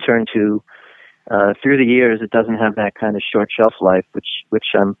turn to through the years. It doesn't have that kind of short shelf life, which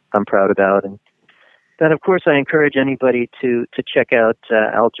I'm proud about. And then, of course, I encourage anybody to check out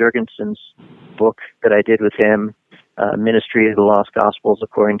Al Jourgensen's book that I did with him, Ministry of the Lost Gospels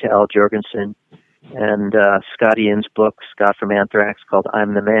According to Al Jourgensen, and Scott Ian's book, Scott from Anthrax, called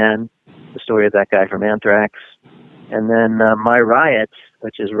I'm the Man, the story of that guy from Anthrax. And then My Riot,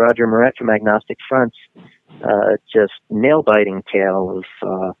 which is Roger Moret from Agnostic Front's just nail-biting tale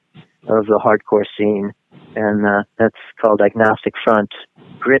of the hardcore scene, and that's called Agnostic Front: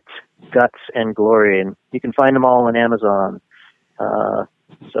 Grit, Guts, and Glory, and you can find them all on Amazon.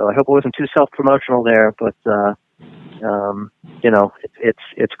 So I hope it wasn't too self-promotional there, but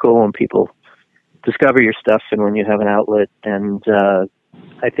it's cool when people discover your stuff and when you have an outlet. And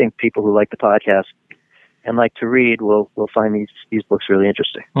I think people who like the podcast and like to read will find these books really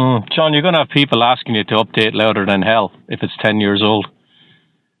interesting. John, you're going to have people asking you to update Louder Than Hell if it's 10 years old.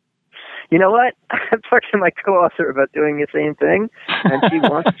 You know what? I've talked to my co-author about doing the same thing, and she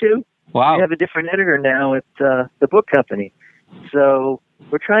wants to. Wow. We have a different editor now at the book company. So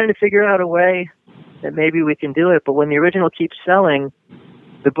we're trying to figure out a way that maybe we can do it. But when the original keeps selling,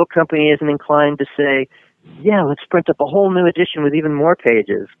 the book company isn't inclined to say, yeah, let's print up a whole new edition with even more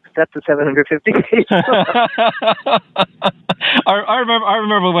pages. That's a 750 page book. I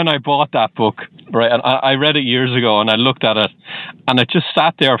remember when I bought that book, right, and I read it years ago, and I looked at it, and it just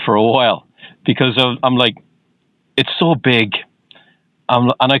sat there for a while, because I'm like, it's so big,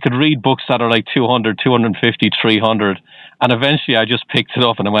 and I could read books that are like 200, 250, 300, and eventually I just picked it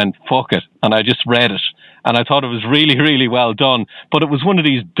up and I went, fuck it, and I just read it. And I thought it was really, really well done. But it was one of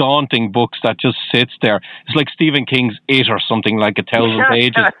these daunting books that just sits there. It's like Stephen King's It or something, like 1,000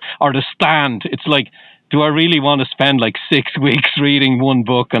 pages. Or The Stand. It's like, do I really want to spend like 6 weeks reading one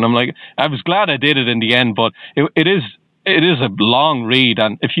book? And I'm like, I was glad I did it in the end, but it is a long read.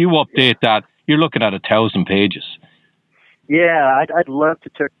 And if you update that, you're looking at 1,000 pages. Yeah, I'd love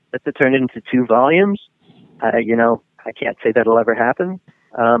to turn it into 2 volumes. I can't say that'll ever happen.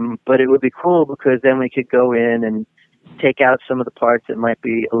 But it would be cool, because then we could go in and take out some of the parts that might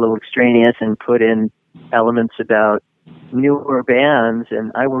be a little extraneous and put in elements about newer bands.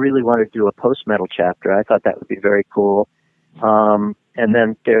 And I really wanted to do a post-metal chapter. I thought that would be very cool. And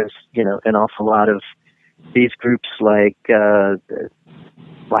then there's, an awful lot of these groups like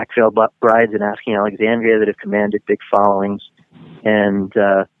Black Veil Brides and Asking Alexandria that have commanded big followings. And,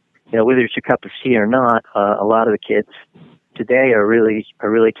 whether it's your cup of tea or not, a lot of the kids today are really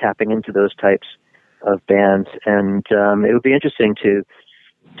tapping into those types of bands, and it would be interesting to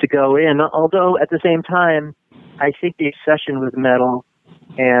go in. Although at the same time, I think the obsession with metal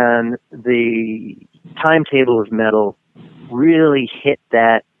and the timetable of metal really hit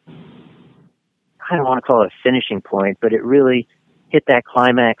that. I don't want to call it a finishing point, but it really hit that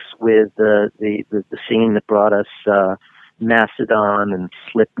climax with the scene that brought us Mastodon and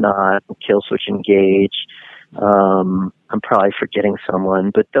Slipknot and Killswitch Engage. I'm probably forgetting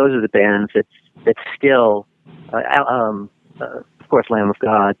someone, but those are the bands that still, of course, Lamb of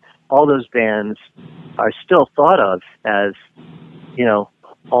God, all those bands are still thought of as,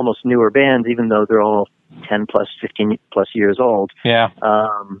 almost newer bands, even though they're all 10 plus, 15 plus years old. Yeah.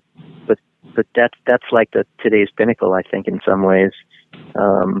 But that's like today's pinnacle, I think, in some ways.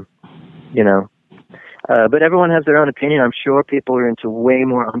 But everyone has their own opinion. I'm sure people are into way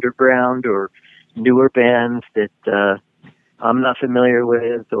more underground or newer bands that I'm not familiar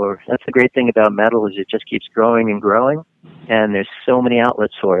with. Or that's the great thing about metal, is it just keeps growing and growing, and there's so many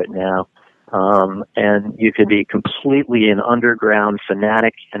outlets for it now. And you could be completely an underground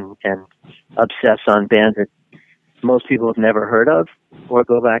fanatic and obsess on bands that most people have never heard of, or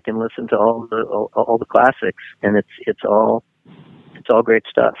go back and listen to all the classics, and it's all great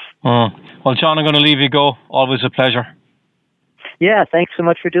stuff. Well, John, I'm going to leave you go. Always a pleasure. Yeah, thanks so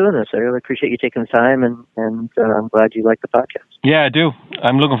much for doing this. I really appreciate you taking the time, and I'm glad you like the podcast. Yeah, I do.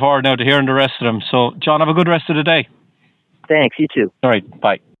 I'm looking forward now to hearing the rest of them. So, John, have a good rest of the day. Thanks, you too. All right,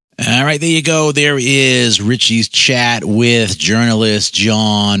 bye. All right, there you go. There is Richie's chat with journalist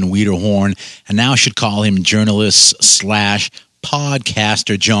John Wiederhorn, and now I should call him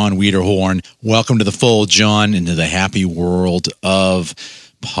journalist/podcaster John Wiederhorn. Welcome to the fold, John, into the happy world of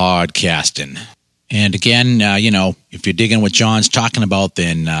podcasting. And again, if you're digging what John's talking about,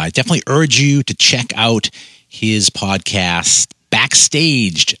 then I definitely urge you to check out his podcast,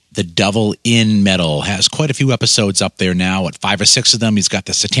 Backstaged, The Devil in Metal. Has quite a few episodes up there now, 5 or 6 of them. He's got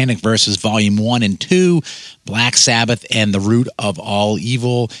the Satanic Verses Volume 1 and 2, Black Sabbath, and The Root of All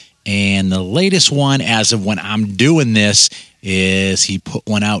Evil. And the latest one, as of when I'm doing this, is he put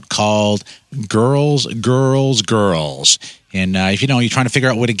one out called Girls, Girls, Girls. And if you're trying to figure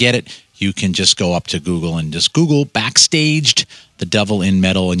out where to get it, you can just go up to Google and just Google Backstaged, The Devil in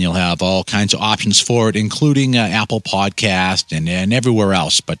Metal, and you'll have all kinds of options for it, including Apple Podcast and everywhere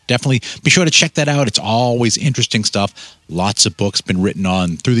else. But definitely be sure to check that out. It's always interesting stuff. Lots of books been written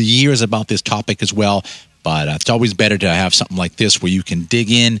on through the years about this topic as well. But it's always better to have something like this where you can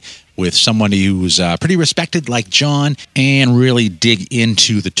dig in with someone who's pretty respected like John and really dig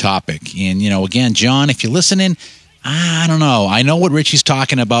into the topic. And, again, John, if you're listening, I don't know. I know what Richie's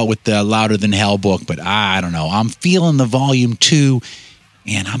talking about with the Louder Than Hell book, but I don't know. I'm feeling the volume 2,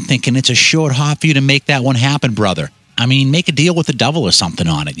 and I'm thinking it's a short hop for you to make that one happen, brother. I mean, make a deal with the devil or something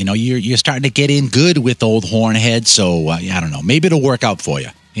on it. You're starting to get in good with Old Hornhead, so I don't know. Maybe it'll work out for you.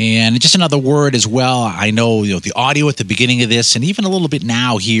 And just another word as well. I know, the audio at the beginning of this, and even a little bit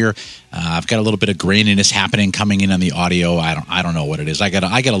now here, I've got a little bit of graininess happening coming in on the audio. I don't know what it is. I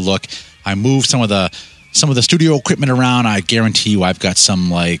gotta look. I moved some of the studio equipment around. I guarantee you, I've got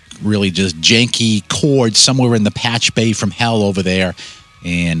some really just janky cords somewhere in the patch bay from hell over there,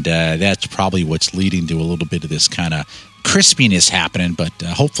 and that's probably what's leading to a little bit of this kind of crispiness happening. But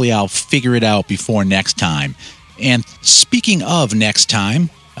hopefully, I'll figure it out before next time. And speaking of next time.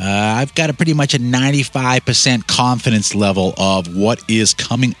 I've got pretty much a 95% confidence level of what is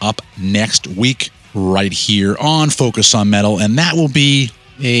coming up next week right here on Focus on Metal, and that will be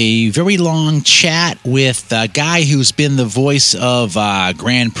a very long chat with a guy who's been the voice of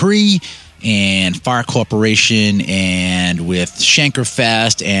Grand Prix and Fire Corporation and with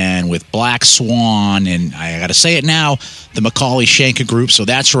Shankerfest and with Black Swan, and I got to say it now, the Macaulay Shanker Group. So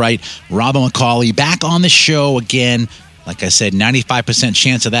that's right, Robin Macaulay back on the show again. Like I said, 95%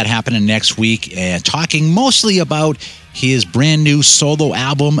 chance of that happening next week, and talking mostly about his brand new solo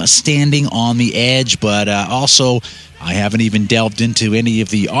album, Standing on the Edge. But also, I haven't even delved into any of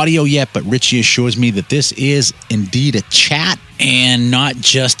the audio yet, but Richie assures me that this is indeed a chat and not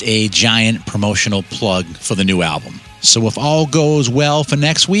just a giant promotional plug for the new album. So if all goes well for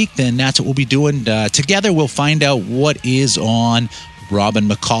next week, then that's what we'll be doing. Together, we'll find out what is on Robin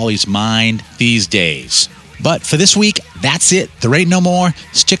Macaulay's mind these days. But for this week, that's it. There ain't no more.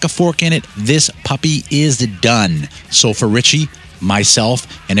 Stick a fork in it. This puppy is done. So for Richie, myself,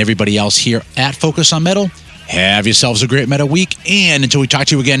 and everybody else here at Focus on Metal, have yourselves a great metal week. And until we talk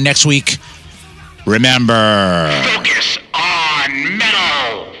to you again next week, remember... Focus on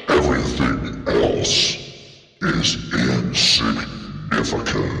Metal! Everything else is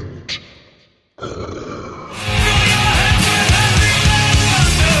insignificant.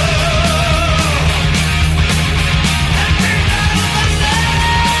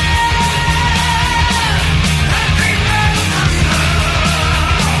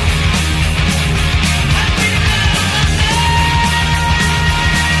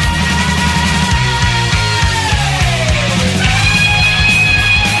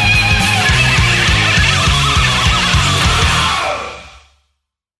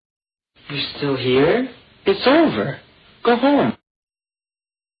 Still here? It's over. Go home.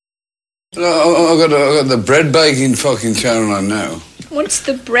 I got the bread baking fucking channel on now. What's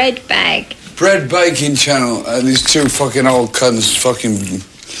the bread bag? Bread baking channel. These two fucking old cunts fucking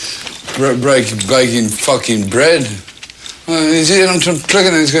baking fucking bread. You see, I'm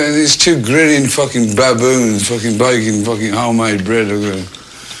clicking these two grinning fucking baboons fucking baking fucking homemade bread.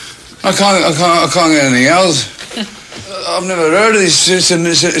 I can't get anything else. I've never heard of this.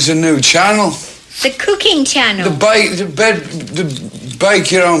 It's a new channel. The cooking channel. The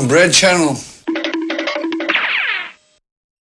bake your own bread channel.